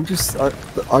Christ.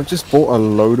 I've just bought a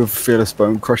load of Fearless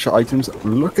Bone Crusher items.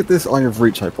 Look at this Eye of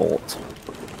Reach I bought.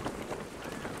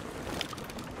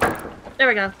 There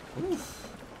we go. Oof.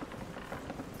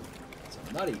 It's a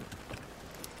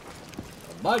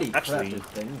mighty crafted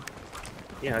thing.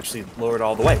 Yeah, actually lower it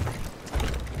all the way.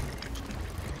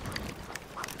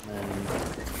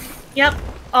 Yep,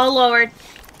 all lowered.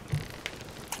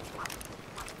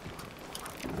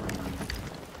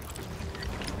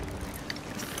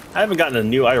 I haven't gotten a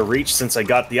new Eye of Reach since I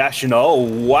got the Ashen. Oh,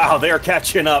 wow, they're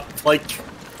catching up. Like,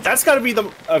 that's got to be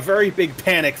a very big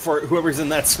panic for whoever's in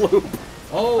that sloop.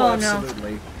 Oh,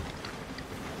 absolutely. No.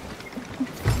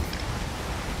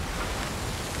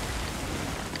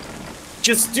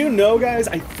 Just do know, guys,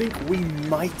 I think we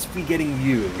might be getting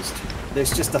used.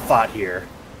 There's just a thought here.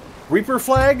 Reaper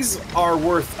flags are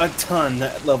worth a ton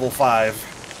at level 5.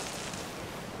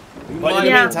 But in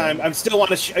the meantime, I still want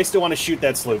to shoot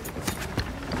that sloop.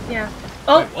 Yeah.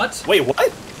 Oh. Wait, what? Wait,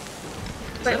 what?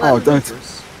 Wait, oh, don't.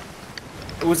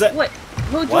 Was that? What?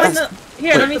 Who joined the?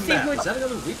 Here, let me see who. Is that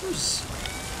another Reapers?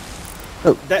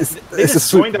 Oh, they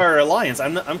just joined our alliance.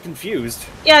 I'm confused.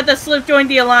 Yeah, the sloop joined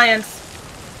the alliance.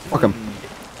 Fuck 'em.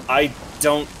 I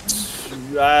don't.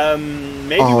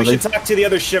 Maybe we should talk to the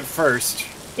other ship first.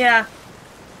 Yeah.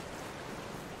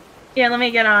 Yeah, let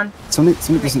me get on.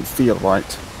 Something doesn't feel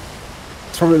right.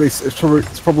 It's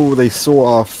probably they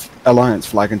saw our alliance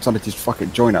flag and decided to just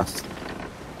fucking join us.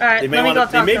 Alright, let me go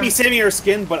talk They may to be them. saving our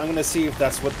skin, but I'm gonna see if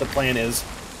that's what the plan is.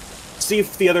 See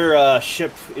if the other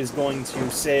ship is going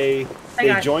to say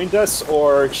they joined us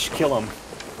or kill them.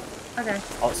 Okay.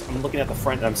 I'm looking at the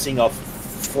front and I'm seeing a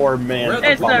 4-man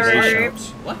There's abomination.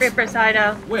 the Reaper's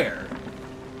hideout. Where?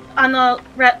 On the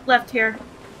left here.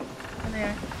 In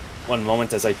there. One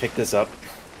moment as I pick this up.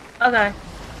 Okay.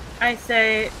 I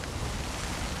say...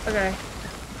 Okay.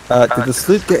 Did the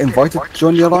sloop get invited to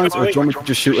join the alliance, or do you want me to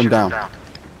just shoot them down?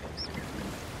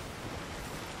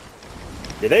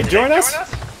 Did they join us?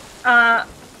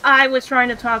 I was trying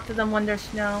to talk to them when there's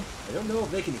snow. I don't know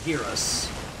if they can hear us.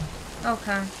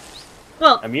 Okay.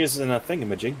 Well... I'm using a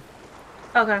thingamajig.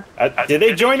 Okay. Did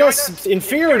they join us in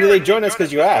fear, or did they join us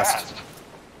because you asked?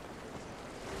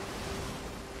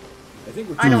 I think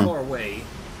we're too far away.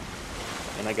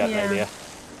 And I got an idea.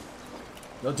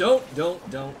 No, don't.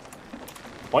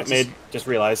 Point made. Just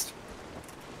realized.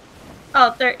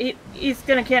 Oh, he's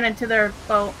gonna cannon to their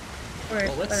boat. Or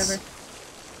whatever.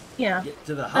 Yeah. Get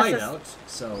to the hideout,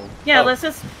 so... Yeah,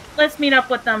 let's meet up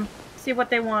with them. See what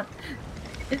they want.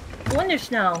 When there's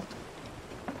snow.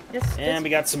 And we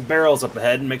got some barrels up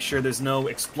ahead, and make sure there's no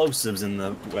explosives in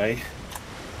the way.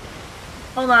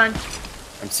 Hold on.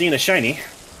 I'm seeing a shiny.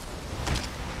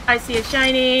 I see a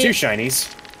shiny. 2 shinies.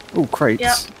 Oh, crates.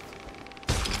 Yep.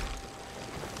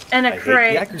 And a I crate.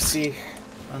 hate the accuracy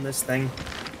on this thing.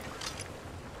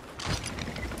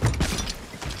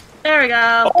 There we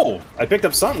go. Oh, I picked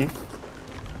up something.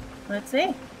 Let's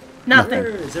see. Nothing.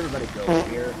 Where does everybody go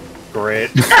here? Great.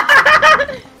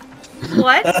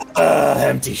 What?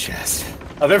 Empty chest.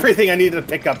 Of everything I needed to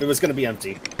pick up, it was going to be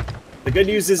empty. The good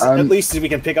news is, at least we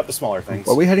can pick up the smaller things.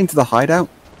 Are we heading to the hideout?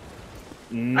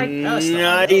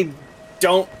 I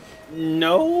don't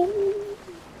know.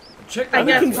 I'm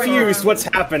confused. What's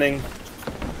happening?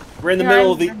 We're in the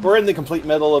middle of the. We're in the complete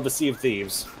middle of a Sea of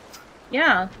Thieves.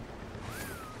 Yeah.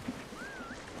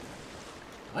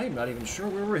 I'm not even sure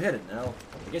where we're headed now.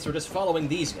 I guess we're just following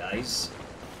these guys.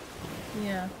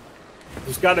 Yeah.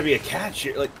 There's got to be a catch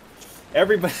here. Like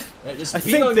everybody. Yeah, I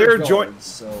think they're joining.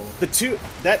 So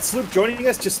that sloop joining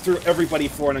us just threw everybody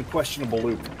for an unquestionable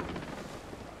loop.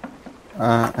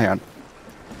 Hang on.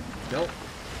 Nope.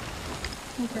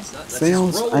 Okay.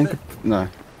 Sails anchor. No.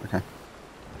 Okay.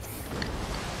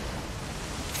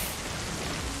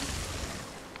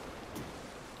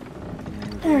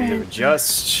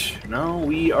 Just no,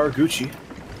 we are Gucci.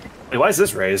 Wait, why is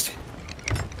this raised?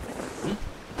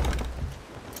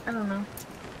 I don't know.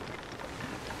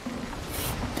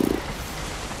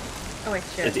 Oh wait,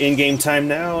 shit. The in-game time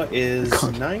now is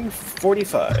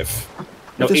 9:45.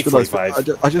 No,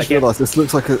 8:45. I just realised this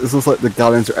looks like the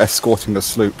galleons are escorting the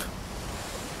sloop.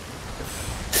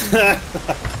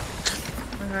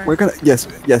 We're gonna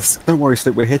yes. Don't worry,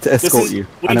 sloop. We're here to escort you,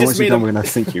 and then once you're done, we're gonna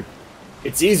sink you.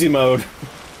 It's easy mode.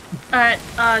 Alright,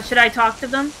 should I talk to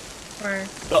them? Or...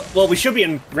 Well, we should be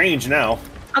in range now.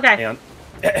 Okay. Hang on.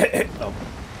 Oh.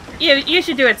 You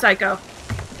should do it, Psycho.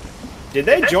 Did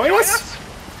they join us?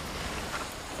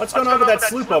 What's going on with that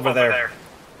sloop over there?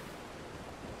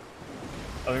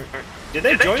 Did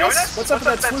they join us? What's up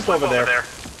with that sloop over there?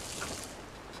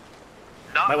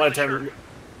 Might want to turn...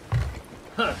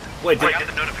 Huh. Wait, did I get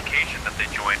the notification that they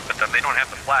joined, but then they don't have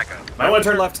the flag up? Might want to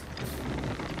turn left.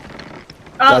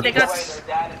 Oh, they got...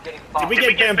 Did we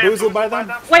get bamboozled by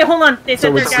them? Wait, hold on. They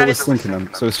said we're their dad is... sinking them.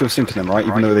 So we're still sinking them, right?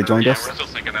 Even though they joined us? We're still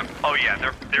sinking them. Oh yeah,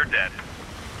 they're dead.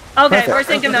 Okay, we're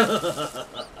sinking them.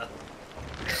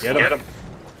 Get them.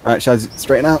 Alright, Shaz,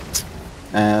 straighten out.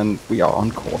 And we are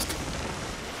on course.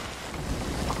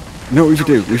 You know what we should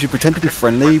do? We should pretend to be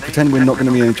friendly, pretend we're not going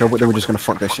to be in trouble, then we're just going to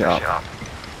fuck this shit up.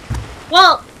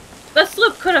 Well, the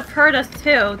sloop could have hurt us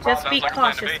too. Just be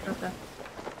cautious.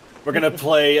 We're gonna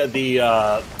play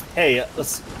the, hey,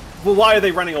 let's... Well, why are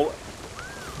they running away?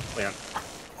 Wait on.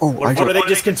 Oh, why do they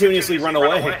just continuously run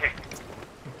away?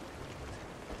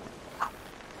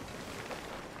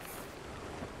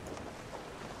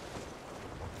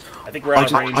 I think we're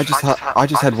out of range. I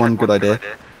just had one good idea.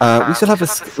 We still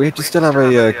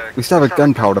have a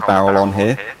gunpowder barrel on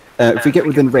here. If we get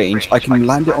within range, I can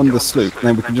land it on the sloop, and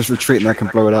then we can just retreat, and I can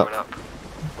blow it up.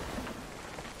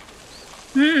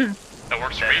 Hmm. That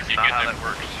works for me if you get how that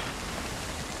works.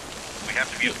 We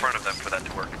have to be in front of them for that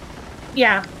to work.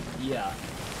 Yeah. Yeah.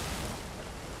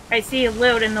 I see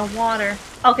loot in the water.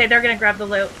 Okay, they're gonna grab the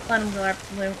loot. Let them grab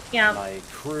the loot. Yeah. My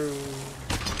crew.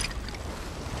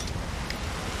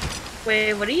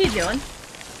 Wait, what are you doing?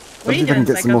 What are you doing, I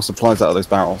can get some more supplies out of those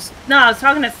barrels. No, I was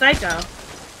talking to Psycho.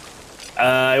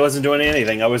 I wasn't doing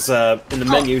anything. I was in the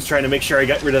menus trying to make sure I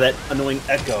got rid of that annoying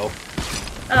echo.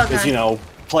 Okay. Because, you know,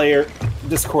 player,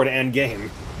 Discord, and game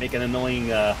make an annoying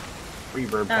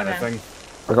reverb kind of thing.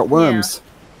 I got worms.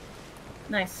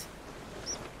 Yeah. Nice.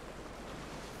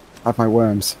 I have my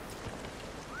worms.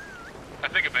 I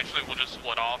think eventually we'll just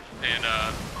split off and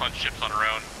hunt ships on our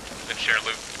own and share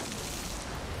loot.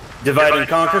 Divide and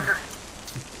conquer?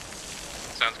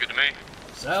 Sounds good to me.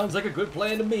 Sounds like a good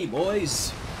plan to me,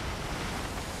 boys.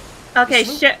 Okay,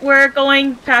 we're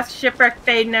going past Shipwreck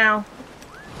Fade now.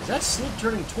 Is that sloop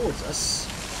turning towards us?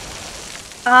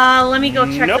 Let me go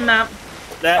check the map.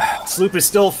 That sloop is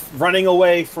still running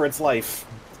away for its life.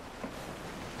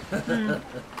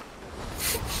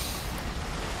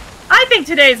 I think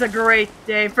today's a great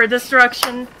day for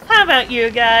destruction. How about you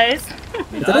guys?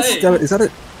 Is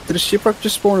that did a shipwreck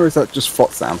just spawn, or is that just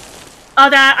Flotsam?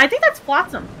 I think that's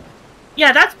Flotsam.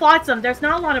 Yeah, that's Flotsam. There's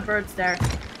not a lot of birds there.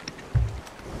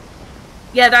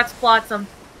 Yeah, that's Flotsam.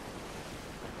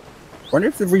 I wonder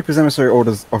if the Reaper Emissary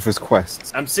offers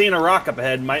quests. I'm seeing a rock up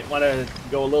ahead. Might want to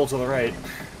go a little to the right.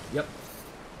 Yep.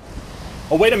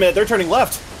 Oh, wait a minute. They're turning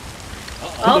left.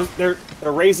 Oh. They're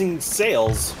raising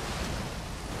sails.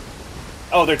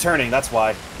 Oh, they're turning. That's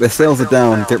why. Their sails are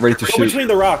down. Get ready to Go shoot. between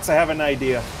the rocks. I have an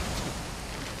idea.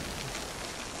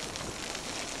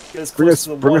 Get as Bring close us, to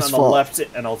the bring one us on the far. left,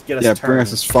 and I'll get us Yeah, turned. bring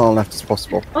us as far left as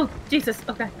possible. Oh, Jesus.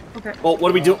 Okay. Okay. Well, what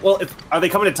do we do? Well, are they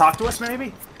coming to talk to us,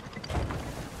 maybe?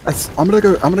 I'm gonna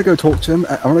go talk to them.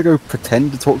 I'm gonna go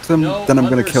pretend to talk to them. No, then I'm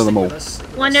gonna kill them all.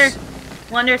 Wonder,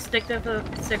 stick with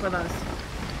us.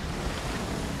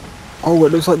 Oh,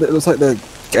 it looks like they're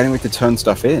getting ready to turn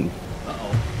stuff in.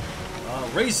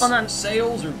 Raise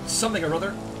sails or something or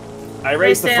other. I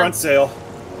raised the front sail.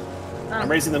 I'm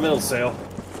raising the middle sail.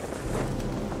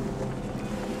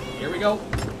 Here we go.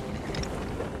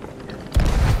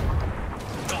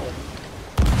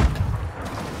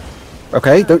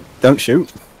 Okay, don't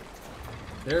shoot.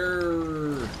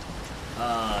 They're...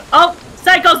 Oh!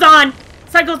 Psycho's on!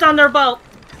 Psycho's on their boat!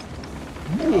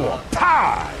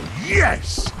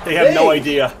 Yes! They have no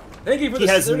idea. Thank you for He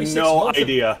the has 36 no months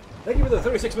idea. Thank you for the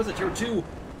 36 months of tier 2.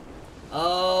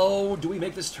 Oh, do we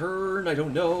make this turn? I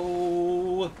don't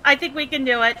know. I think we can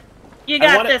do it. You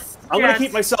got this. I'm gonna Jess.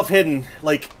 keep myself hidden.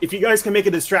 Like, if you guys can make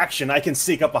a distraction, I can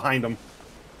sneak up behind them.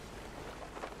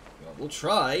 Well, we'll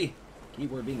try.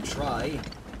 Keyword being try.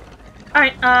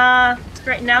 Alright,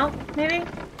 right now, maybe?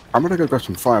 I'm gonna go grab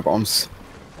some fire bombs.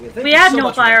 Yeah, We have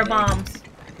no fire bombs.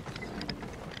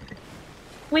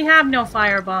 We have no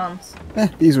fire bombs.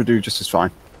 These will do just as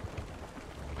fine.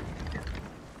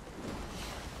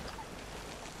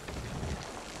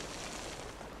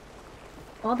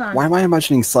 Hold on. Why am I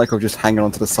imagining Psycho just hanging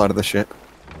onto the side of the ship?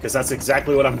 Because that's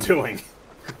exactly what I'm doing.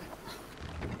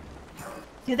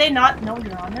 Do they not know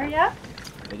you're on there yet?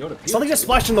 They don't appear. Something just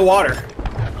splashed in the water.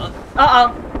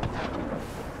 Uh-oh.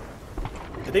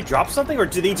 Did they drop something, or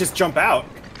did he just jump out?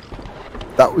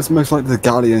 That was most likely the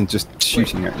galleon just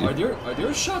shooting at you. Are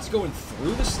there shots going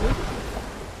through the sloop?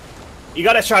 You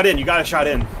got a shot in. You got a shot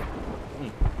in.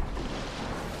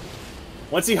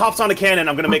 Once he hops on a cannon,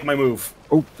 I'm gonna make my move.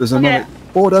 Oh, there's another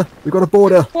border. We've got a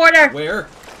border. Border. Where?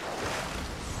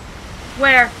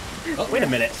 Where? Oh, wait a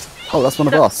minute. Oh, that's one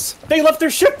of us. They left their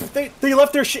ship. They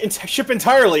left their ship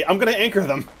entirely. I'm gonna anchor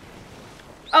them.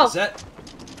 Oh. Is that?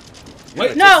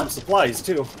 Wait, no. Some supplies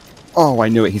too. Oh, I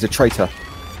knew it. He's a traitor.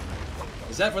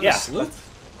 Is that for the sloop?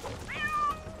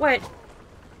 Wait.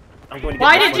 I'm going to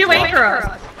Why did you anchor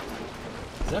us?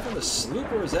 Is that from the sloop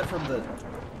or is that from the?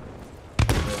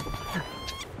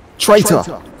 Traitor.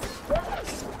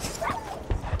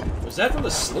 Was that from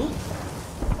the sloop?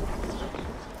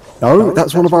 No,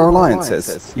 that's one of our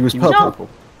alliances. He was purple.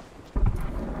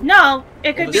 No,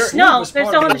 it could be. No, they're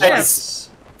still on the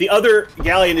ship. The other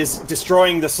galleon is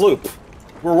destroying the sloop.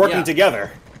 We're working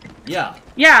together. Yeah.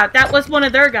 Yeah, that was one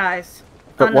of their guys.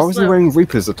 But why was he wearing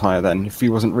Reaper's attire then, if he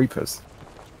wasn't Reaper's?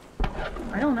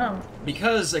 I don't know.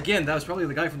 Because, again, that was probably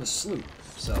the guy from the sloop,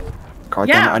 so... God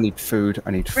damn it, I need food,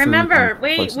 I need food. Remember,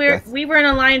 we were in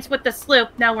alliance with the sloop,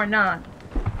 now we're not.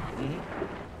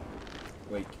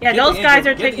 Wait. Yeah, those guys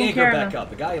are taking care of them. Get the anchor back up.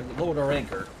 The guy lowered our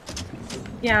anchor.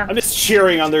 Yeah. I'm just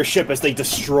cheering on their ship as they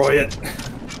destroy it.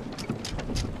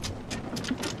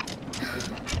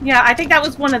 Yeah, I think that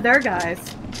was one of their guys.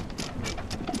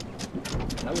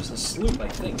 That was the sloop, I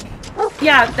think.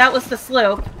 Yeah, that was the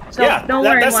sloop. So yeah, don't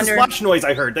worry, that's Wonder. the splash noise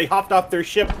I heard. They hopped off their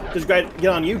ship to get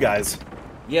on you guys.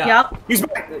 Yeah. Yep. He's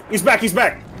back. He's back. He's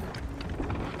back.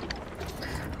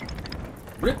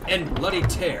 Rip and bloody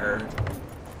tear.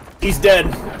 He's dead.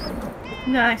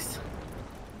 Nice.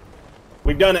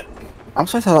 We've done it. I'm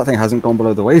surprised how that thing hasn't gone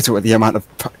below the waves with the amount of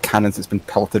cannons it's been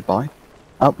pelted by.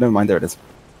 Oh, never mind, there it is.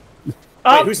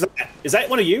 Oh. Wait, who's that? Is that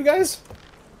one of you guys?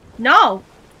 No.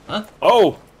 Huh?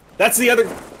 Oh, that's the other.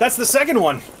 That's the second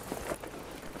one.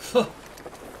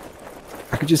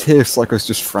 I could just hear Psycho's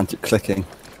just frantic clicking.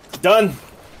 Done.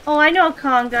 Oh, I know,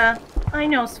 Conga. I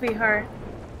know, sweetheart.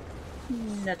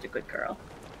 That's a good girl.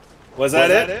 Was that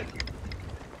it?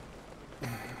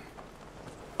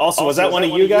 Also, was that one of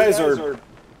you guys, or...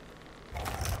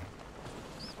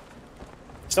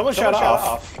 Someone shut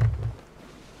off.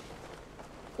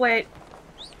 Wait.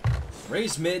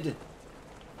 Raise mid.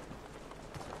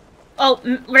 Oh,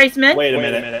 raise mid? Wait a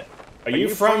minute. Are you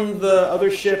from the other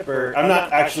ship, or... I'm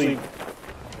not actually...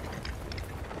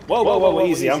 Whoa,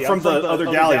 easy. I'm from the other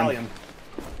galleon.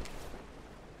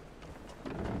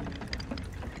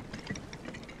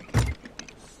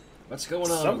 What's going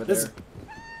on over there?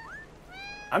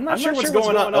 I'm not sure what's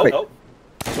going on. Oh.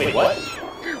 Wait, what?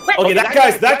 Wait. Okay,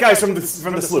 that guy's from the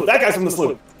sloop. That guy's from the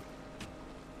sloop.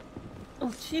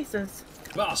 Oh, Jesus.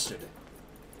 Bastard.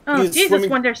 Oh, He's Jesus, swimming-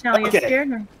 Wonder Snow, you Okay. scared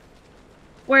me.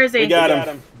 Where is he? We got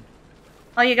him.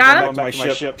 Oh, you got him? Back to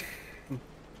my ship.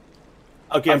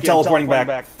 Okay, I'm teleporting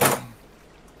back.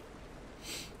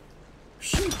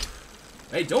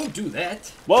 Hey, don't do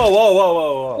that.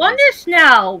 Whoa. Wonder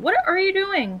Snow, what are you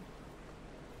doing?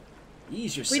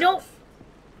 Ease yourself. We don't...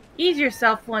 Ease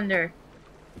yourself, Wonder.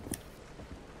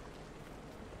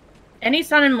 Any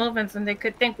sudden movements and they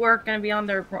could think we're going to be on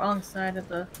their wrong side of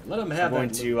the... Let them have I'm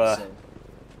that going loot, to,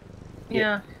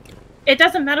 Yeah. It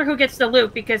doesn't matter who gets the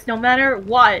loot, because no matter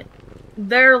what,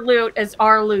 their loot is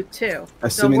our loot too.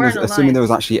 Assuming there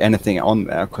was actually anything on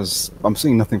there, because I'm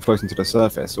seeing nothing floating to the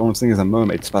surface. All I'm seeing is a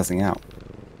mermaid spazzing out.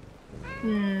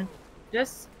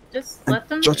 Just Just let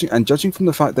them. Judging from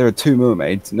the fact there are 2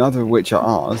 mermaids, neither of which are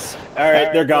ours. All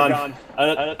right, they're gone.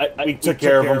 We took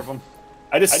care of them.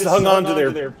 I just hung on to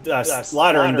their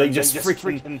ladder, and they just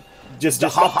freaking just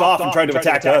hopped off and tried to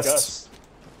attack us.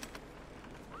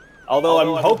 Although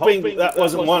I'm hoping that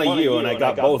wasn't one of you, and I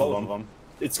got both of them.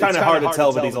 It's kind of hard to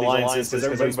tell with these alliances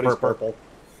because everybody's purple.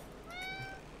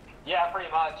 Yeah,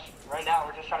 pretty much. Right now,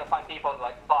 we're just trying to find people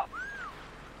like fuck.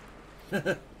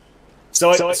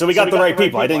 So we got the right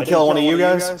people. I didn't kill one of you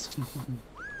guys.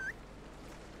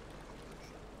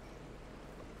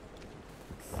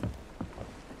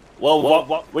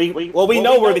 Well, we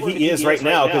know where he is right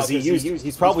now because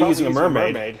he's probably using a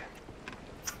mermaid.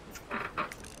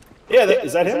 Yeah,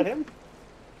 is that him?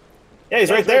 Yeah,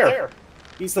 he's right there.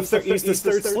 He's the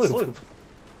third sloop.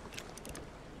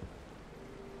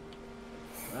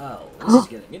 Wow, this is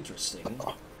getting interesting.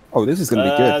 Oh, this is going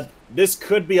to be good. This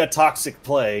could be a toxic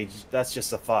play. That's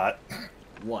just a thought.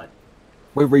 What?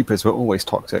 We're Reapers. We're always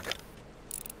toxic.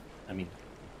 I mean...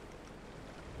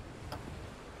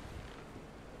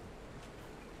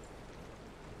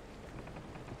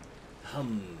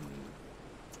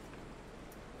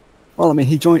 Well, I mean,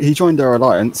 he joined our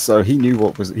alliance, so he knew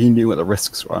what the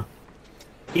risks were.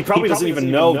 He probably doesn't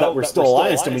even know that we're still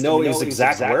allianced, and we know his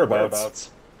exact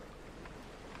whereabouts.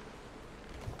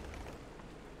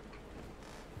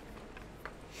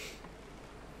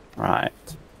 Right.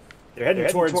 They're heading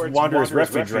towards Wanderer's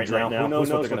Refuge right now. Who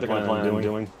knows what they're going to plan on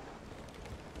doing?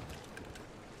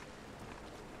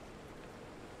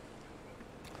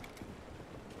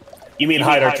 You mean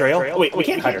hide our trail? Wait, we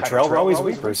can't hide our trail. We're always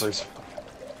Reapers.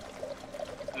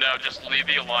 No, just leave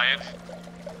the alliance.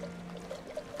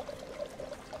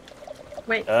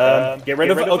 Wait. Get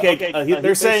rid of it. Okay,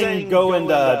 they're saying go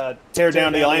and tear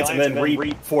down the alliance and then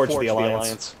reforge the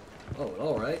alliance. Oh,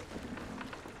 all right.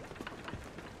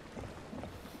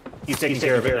 He's taking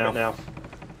care of it now.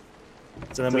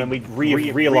 So then we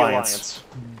realliance.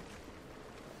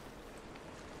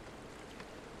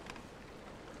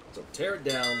 So tear it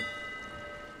down.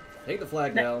 Take the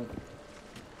flag down.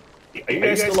 Are you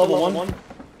guys still level 1?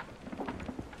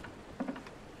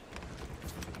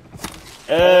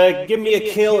 Give me a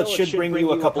kill. It should bring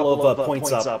you a couple of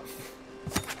points up.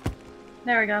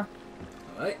 There we go.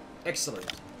 Alright, excellent.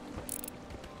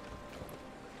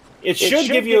 It should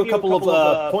give you a couple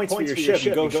of points for your ship.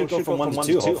 You should go from 1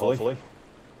 to 2, hopefully.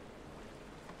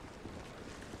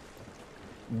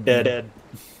 Dead.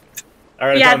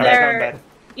 Alright,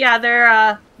 yeah,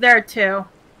 they're 2.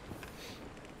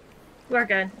 We're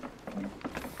good.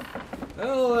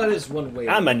 Oh, that is one way.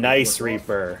 I'm a nice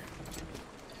Reaper.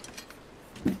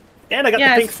 And I got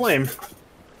the pink flame.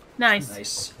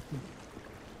 Nice.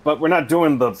 But we're not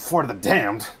doing the For the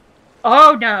Damned.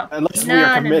 Oh, no. Unless we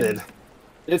are committed. No.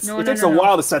 It takes a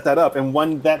while to set that up, and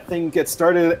when that thing gets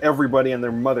started, everybody and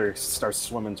their mother starts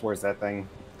swimming towards that thing.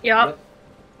 Yep.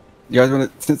 You guys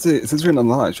want to, since we're in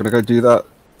online, should I go do that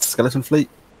skeleton fleet?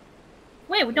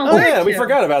 Wait, we don't. Oh yeah, we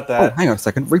forgot about that. Oh, hang on a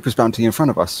second. Reaper's bounty in front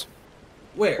of us.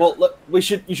 Where? Well, look, you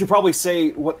should probably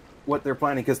say what they're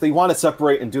planning because they want to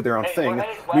separate and do their own thing.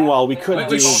 Meanwhile, we could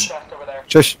do.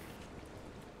 Shush.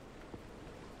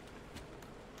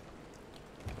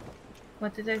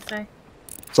 What did they say?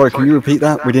 Sorry, can you repeat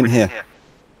that? We didn't hear.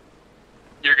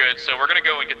 You're good. So we're gonna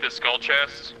go and get this skull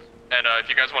chest, and if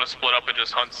you guys want to split up and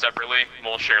just hunt separately,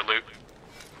 we'll share loot.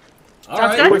 All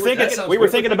right. We were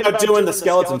thinking about doing the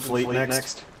skeleton fleet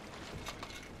next.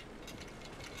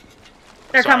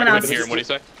 They're coming on. What do you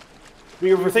say?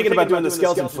 We were thinking about doing the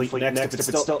skeleton fleet next. If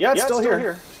it's still, yeah, it's still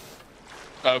here.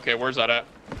 Okay, where's that at?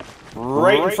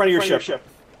 Right in front of your ship.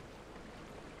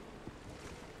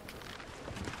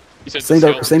 Same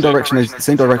direction as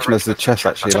the chest,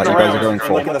 actually. Like you guys are going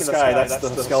for. Look at the sky. That's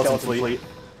the skeleton fleet.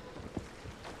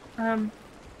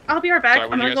 I'll be right back. I'm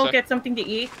gonna go get something to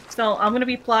eat. So I'm gonna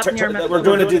be plopped near. We're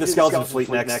going to do the skeleton fleet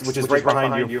next, which is right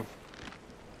behind you.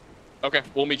 Okay,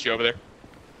 we'll meet you over there.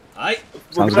 Alright.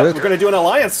 We're going to do an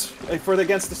alliance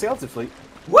against the skeleton fleet.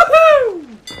 Woohoo!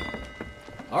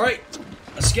 Alright,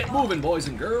 let's get moving, boys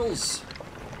and girls.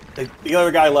 The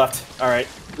other guy left. Alright,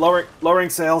 lowering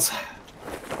sails.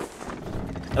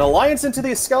 An alliance into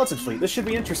the skeleton fleet. This should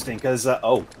be interesting, because,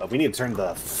 we need to turn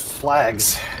the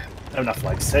flags. Oh, not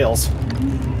flags, sails.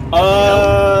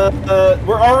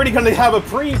 We're already going to have a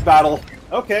pre-battle.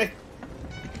 Okay.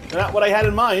 Not what I had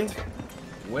in mind.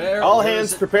 All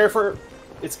hands prepare for...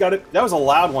 It's got to... That was a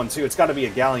loud one, too. It's got to be a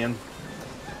galleon.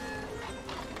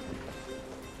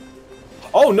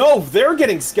 Oh, no! They're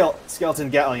getting skeleton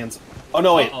galleons. Oh,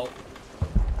 no, wait.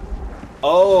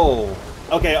 Oh.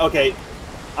 Okay.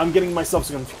 I'm getting myself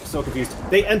so confused.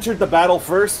 They entered the battle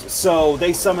first, so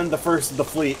they summoned the first of the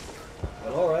fleet.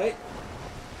 Alright.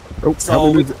 Oh, So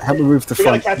how we move the we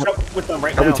front? gotta catch up with them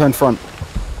right How now. we turn front?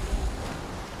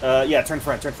 Yeah, turn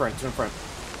front.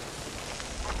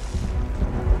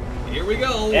 Here we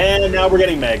go. And now we're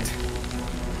getting megged.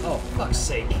 Oh, fuck's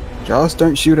sake. Just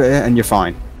don't shoot at it and you're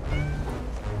fine.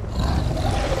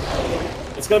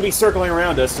 It's gonna be circling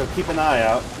around us, so keep an eye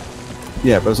out.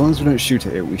 Yeah, but as long as we don't shoot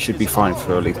at it, we should be fine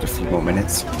for at least a few more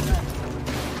minutes.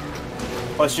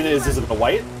 Question is it the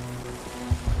white?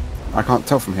 I can't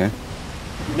tell from here.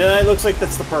 No, it looks like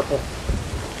that's the purple.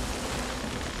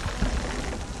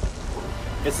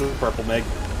 It's the purple, Meg.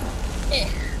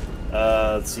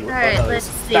 Let's see. Alright, let's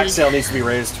see. Back sail needs to be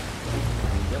raised.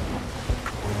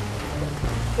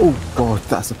 Oh god,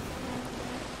 that's a...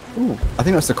 Ooh, I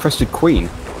think that's the Crested Queen.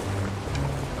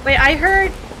 Wait, I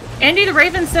heard Andy the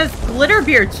Raven says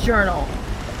Glitterbeard's journal.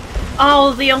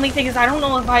 Oh, the only thing is I don't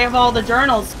know if I have all the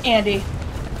journals, Andy.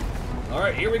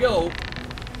 Alright, here we go.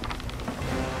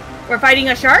 We're fighting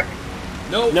a shark?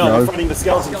 No, we're fighting the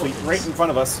skeleton fleet right in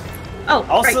front of us. Oh,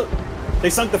 also, right. They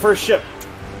sunk the first ship.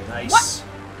 Nice. What?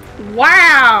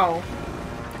 Wow!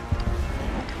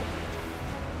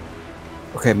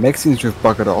 Okay, Meg seems to have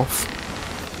buggered off.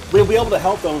 We'll be able to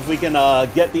help them if we can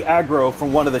get the aggro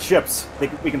from one of the ships.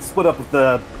 We can split up with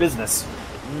the business.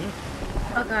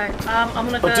 Okay, I'm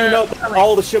gonna go... But do note that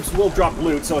all the ships will drop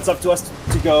loot, so it's up to us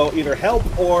to go either help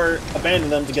or abandon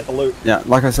them to get the loot. Yeah,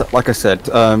 like I said,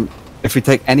 if we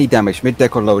take any damage,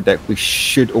 mid-deck or lower deck, we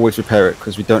should always repair it,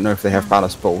 because we don't know if they have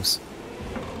ballast balls.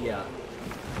 Yeah.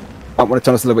 I want to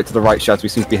turn us a little bit to the right, Shads. We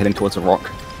seem to be heading towards a rock.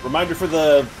 Reminder for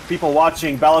the people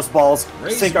watching, ballast balls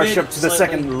sink our ship to the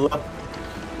second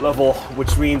level,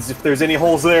 which means if there's any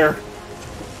holes there,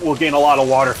 we'll gain a lot of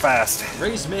water fast.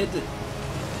 Raise mid.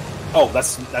 Oh,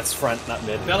 that's front, not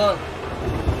mid. Bella.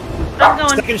 I'm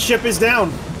going. Second ship is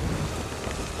down.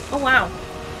 Oh, wow.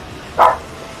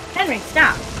 Henry,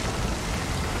 stop.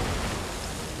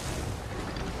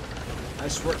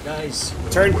 Nice work, guys.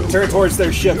 Turn towards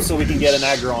their ship so we can get an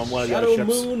aggro on one of the other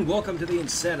Shadow ships. Moon, welcome to the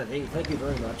insanity. Thank you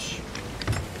very much.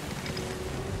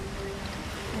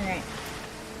 Alright.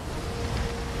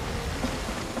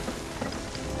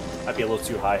 Might be a little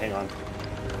too high, hang on.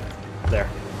 There.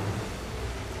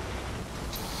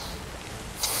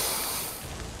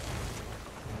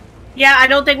 Yeah, I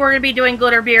don't think we're gonna be doing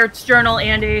Glitterbeard's journal,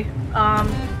 Andy.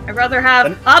 I'd rather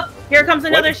have... Here comes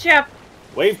another ship!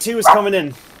 Wave 2 is coming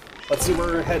in. Let's see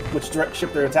which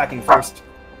ship they're attacking first.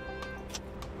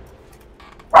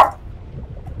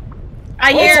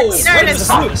 I hear... Oh, there it it's is!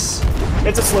 a sloop.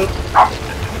 It's a sloop.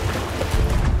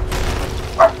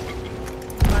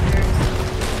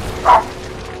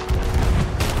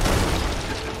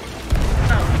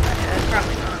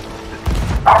 Probably not.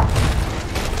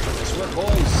 Nice work,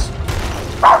 boys.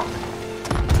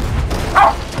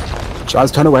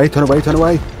 Shads, turn away, turn away, turn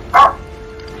away.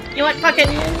 You know what? Fuck it.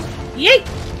 Yeet!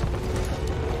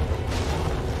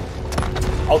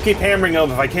 I'll keep hammering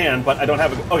them if I can, but I don't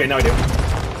have a... Okay, now I do.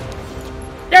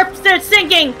 They're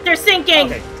sinking! They're sinking!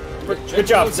 Okay. Good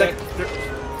job.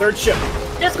 Third ship.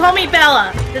 Just call me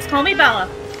Bella. Just call me Bella.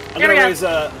 I'm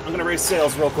gonna raise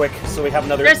sails real quick so we have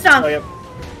another... There's some.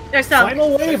 There's some.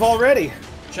 Final wave already.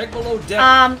 Check below deck.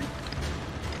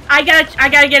 I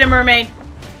gotta get a mermaid.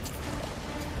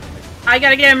 I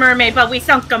gotta get a mermaid, but we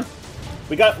sunk them.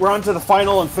 We're on to the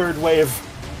final and third wave.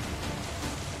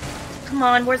 Come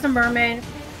on, where's the mermaid?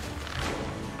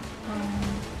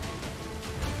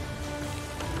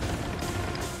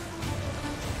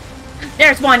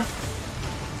 There's one.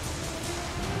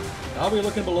 How are we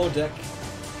looking below deck?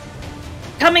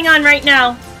 Coming on right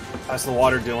now. How's the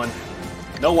water doing?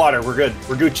 No water, we're good.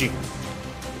 We're Gucci.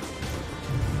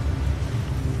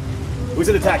 Who's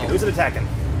it attacking? Who's it attacking?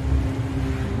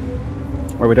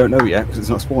 Well, we don't know yet, because it's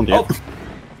not spawned yet. Oh.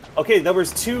 Okay, there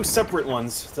was 2 separate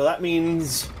ones, so that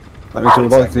means... That means we're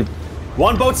likely...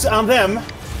 One boat's on them,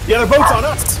 the other boat's on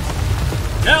us!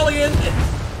 Galleon,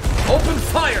 open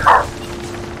fire!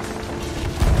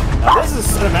 Now this is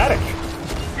cinematic.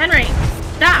 Henry,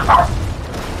 stop!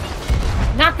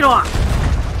 Knock it off.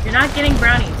 You're not getting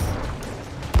brownies.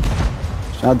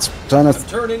 Shads, turn us... I'm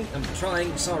turning, I'm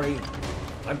trying, sorry.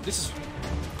 This is...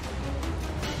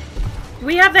 Do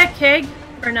we have that keg?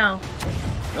 Or no?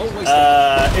 Don't waste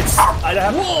I'd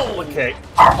have... Whoa! Okay.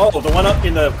 Oh, the one up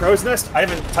in the crow's nest? I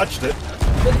haven't touched it.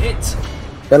 Good hit.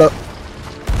 Hello.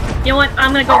 You know what?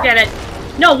 I'm gonna go get it.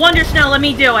 No, Wonder Snow, let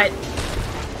me do it.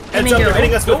 Heads up, they're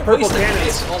hitting us with purple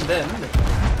cannons. On them.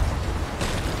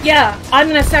 Yeah, I'm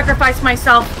gonna sacrifice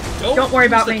myself. Don't worry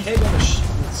about me.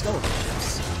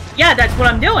 Yeah, that's what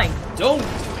I'm doing. Don't do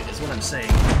it, is what I'm saying.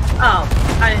 Oh,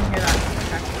 I didn't hear that.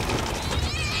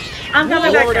 Okay. I'm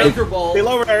coming back. They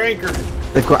lowered our anchor.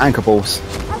 They've got anchor balls.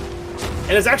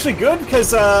 And it's actually good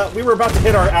because we were about to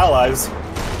hit our allies.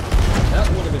 That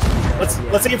would have been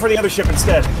bad, Let's aim for the other ship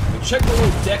instead. Check below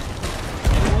deck.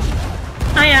 Anyone?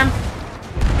 I am.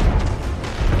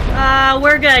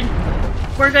 We're good.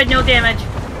 We're good, no damage.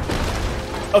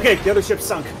 Okay, the other ship's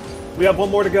sunk. We have one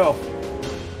more to go.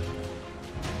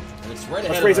 And it's right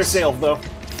ahead Let's raise of our us. sail, though.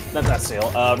 Not that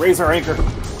sail. Raise our anchor.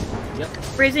 Yep.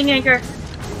 Raising anchor.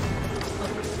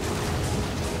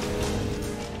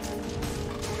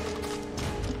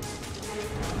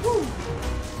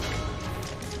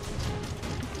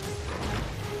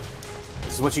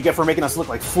 This is what you get for making us look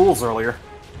like fools earlier.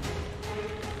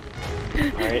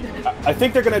 Alright. I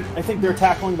think they're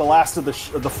tackling the last of the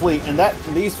fleet, and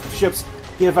these ships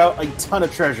give out a ton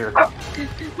of treasure. One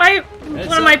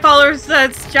of my followers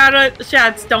says,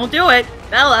 Shads, don't do it.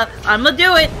 Bella, I'm gonna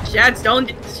do it. Shad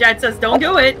says, don't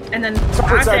do it. And then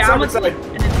Starboard I say, side, I'm starboard gonna do it.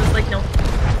 And it's just like, no.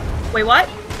 Wait, what?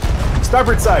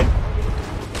 Starboard side.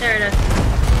 There it is.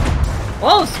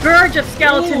 Oh, scourge of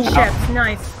skeleton ships.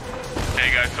 Nice.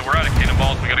 Hey guys, so we're out of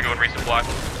cannonballs. We gotta go and resupply.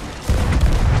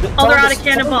 Oh, they're out of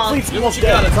cannonballs. The fleet's almost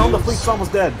dead. Tell them the fleet's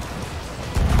almost dead.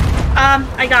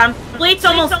 I got him. Fleet's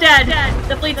almost dead.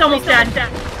 The fleet's almost dead.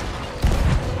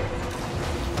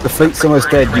 The fleet's almost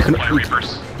dead.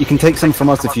 You can take some from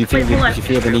us if you feel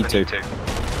the need to.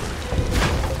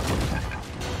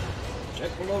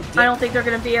 Check below deck. I don't think they're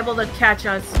gonna be able to catch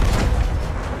us.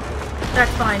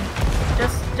 That's fine.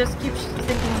 Just keep sinking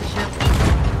the ship.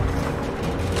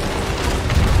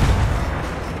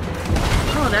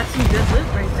 Oh, that's some good loot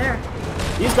right there.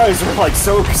 These guys are like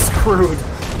so screwed.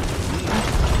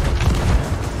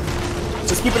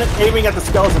 Just keep aiming at the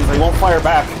skeletons, they won't fire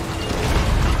back.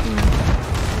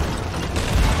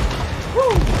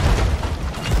 Woo.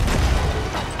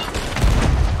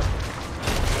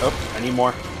 Oh, I need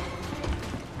more.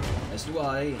 As do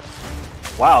I.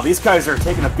 Wow, these guys are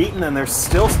taking a beating and they're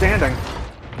still standing.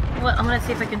 Well, I'm gonna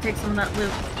see if I can take some of that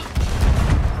loot.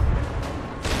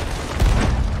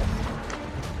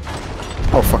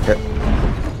 Oh, fuck it.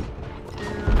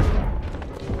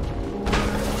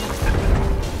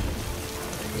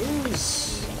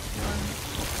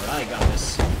 I got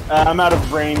this. I'm out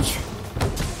of range.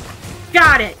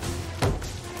 Got it!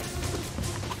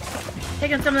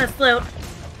 Taking some of this loot.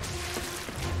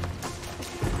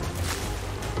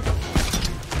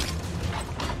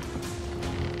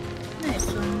 Nice.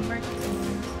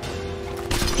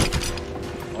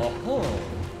 Oh.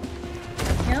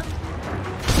 Yeah.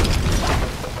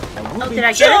 Oh, did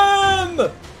I get it?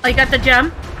 Oh, you got the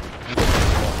gem?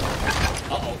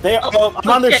 Uh-oh. I'm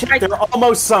on their ship, they're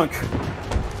almost sunk.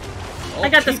 I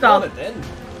got the skull.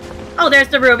 Oh, there's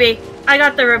the ruby. I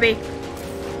got the ruby.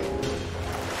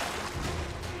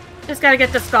 Just gotta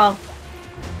get the skull.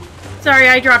 Sorry,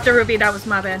 I dropped the ruby. That was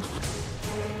my bad.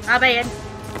 My bad.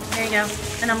 There you go.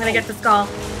 And I'm gonna get the skull.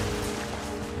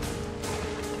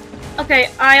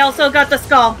 Okay, I also got the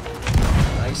skull.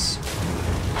 Nice.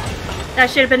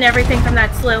 That should have been everything from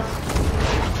that slough.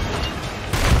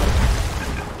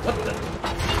 What the?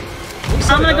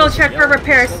 I'm gonna go check for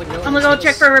repairs. I'm gonna go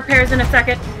check for repairs in a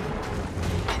second.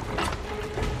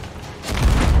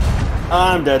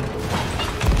 I'm dead.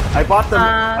 I bought them.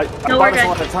 I no, bought we're us good. a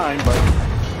lot of time, but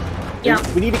yeah,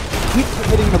 we need to keep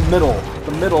hitting the middle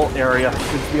area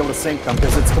to be able to sink them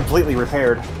because it's completely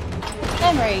repaired.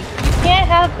 Henry, you can't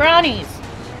have brownies.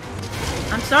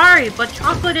 I'm sorry, but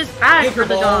chocolate is bad Anchor for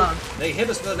the ball. dog. They hit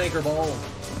us with an anchor ball.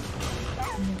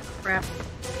 Crap.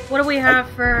 What do we have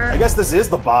for? I guess this is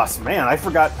the boss. Man, I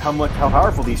forgot how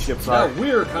powerful these ships are. Now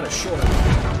we're kind of short.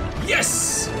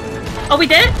 Yes. Oh, we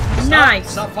did? Nice.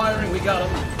 Stop firing. We got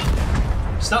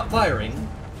him. Stop firing.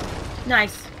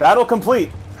 Nice. Battle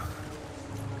complete.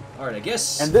 All right, I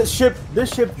guess. And this ship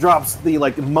drops the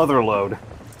mother load.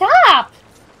 Stop.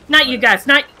 Not you guys.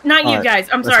 Not you Alright, guys.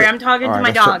 I'm let's sorry. check- I'm talking to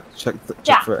alright, my let's dog.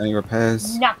 Check for any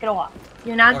repairs. Knock it off.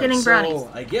 You're not Alright, getting brownies. So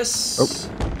I guess the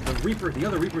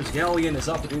other Reaper's galleon is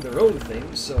off to do their own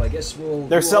thing. So I guess we'll.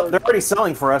 They're already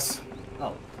selling for us.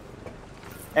 Oh.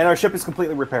 And our ship is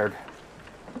completely repaired.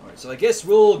 Alright, so I guess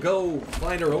we'll go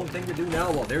find our own thing to do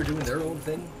now while they're doing their own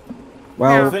thing.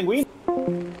 Well, thing we.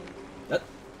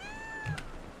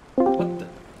 What the?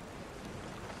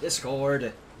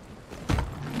 Discord.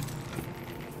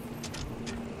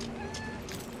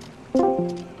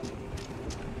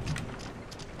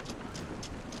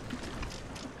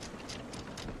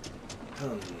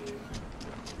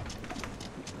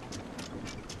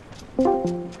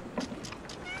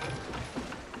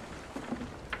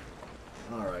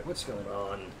 Alright, what's going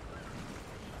on?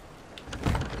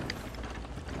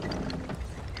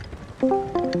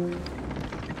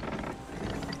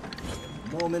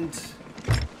 Moment.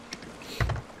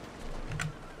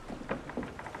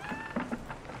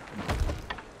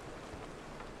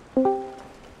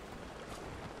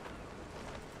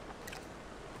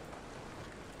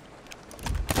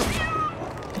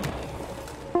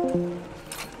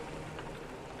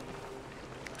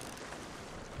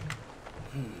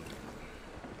 Give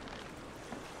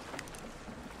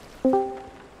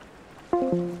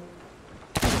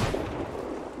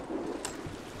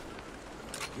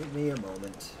me a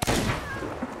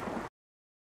moment.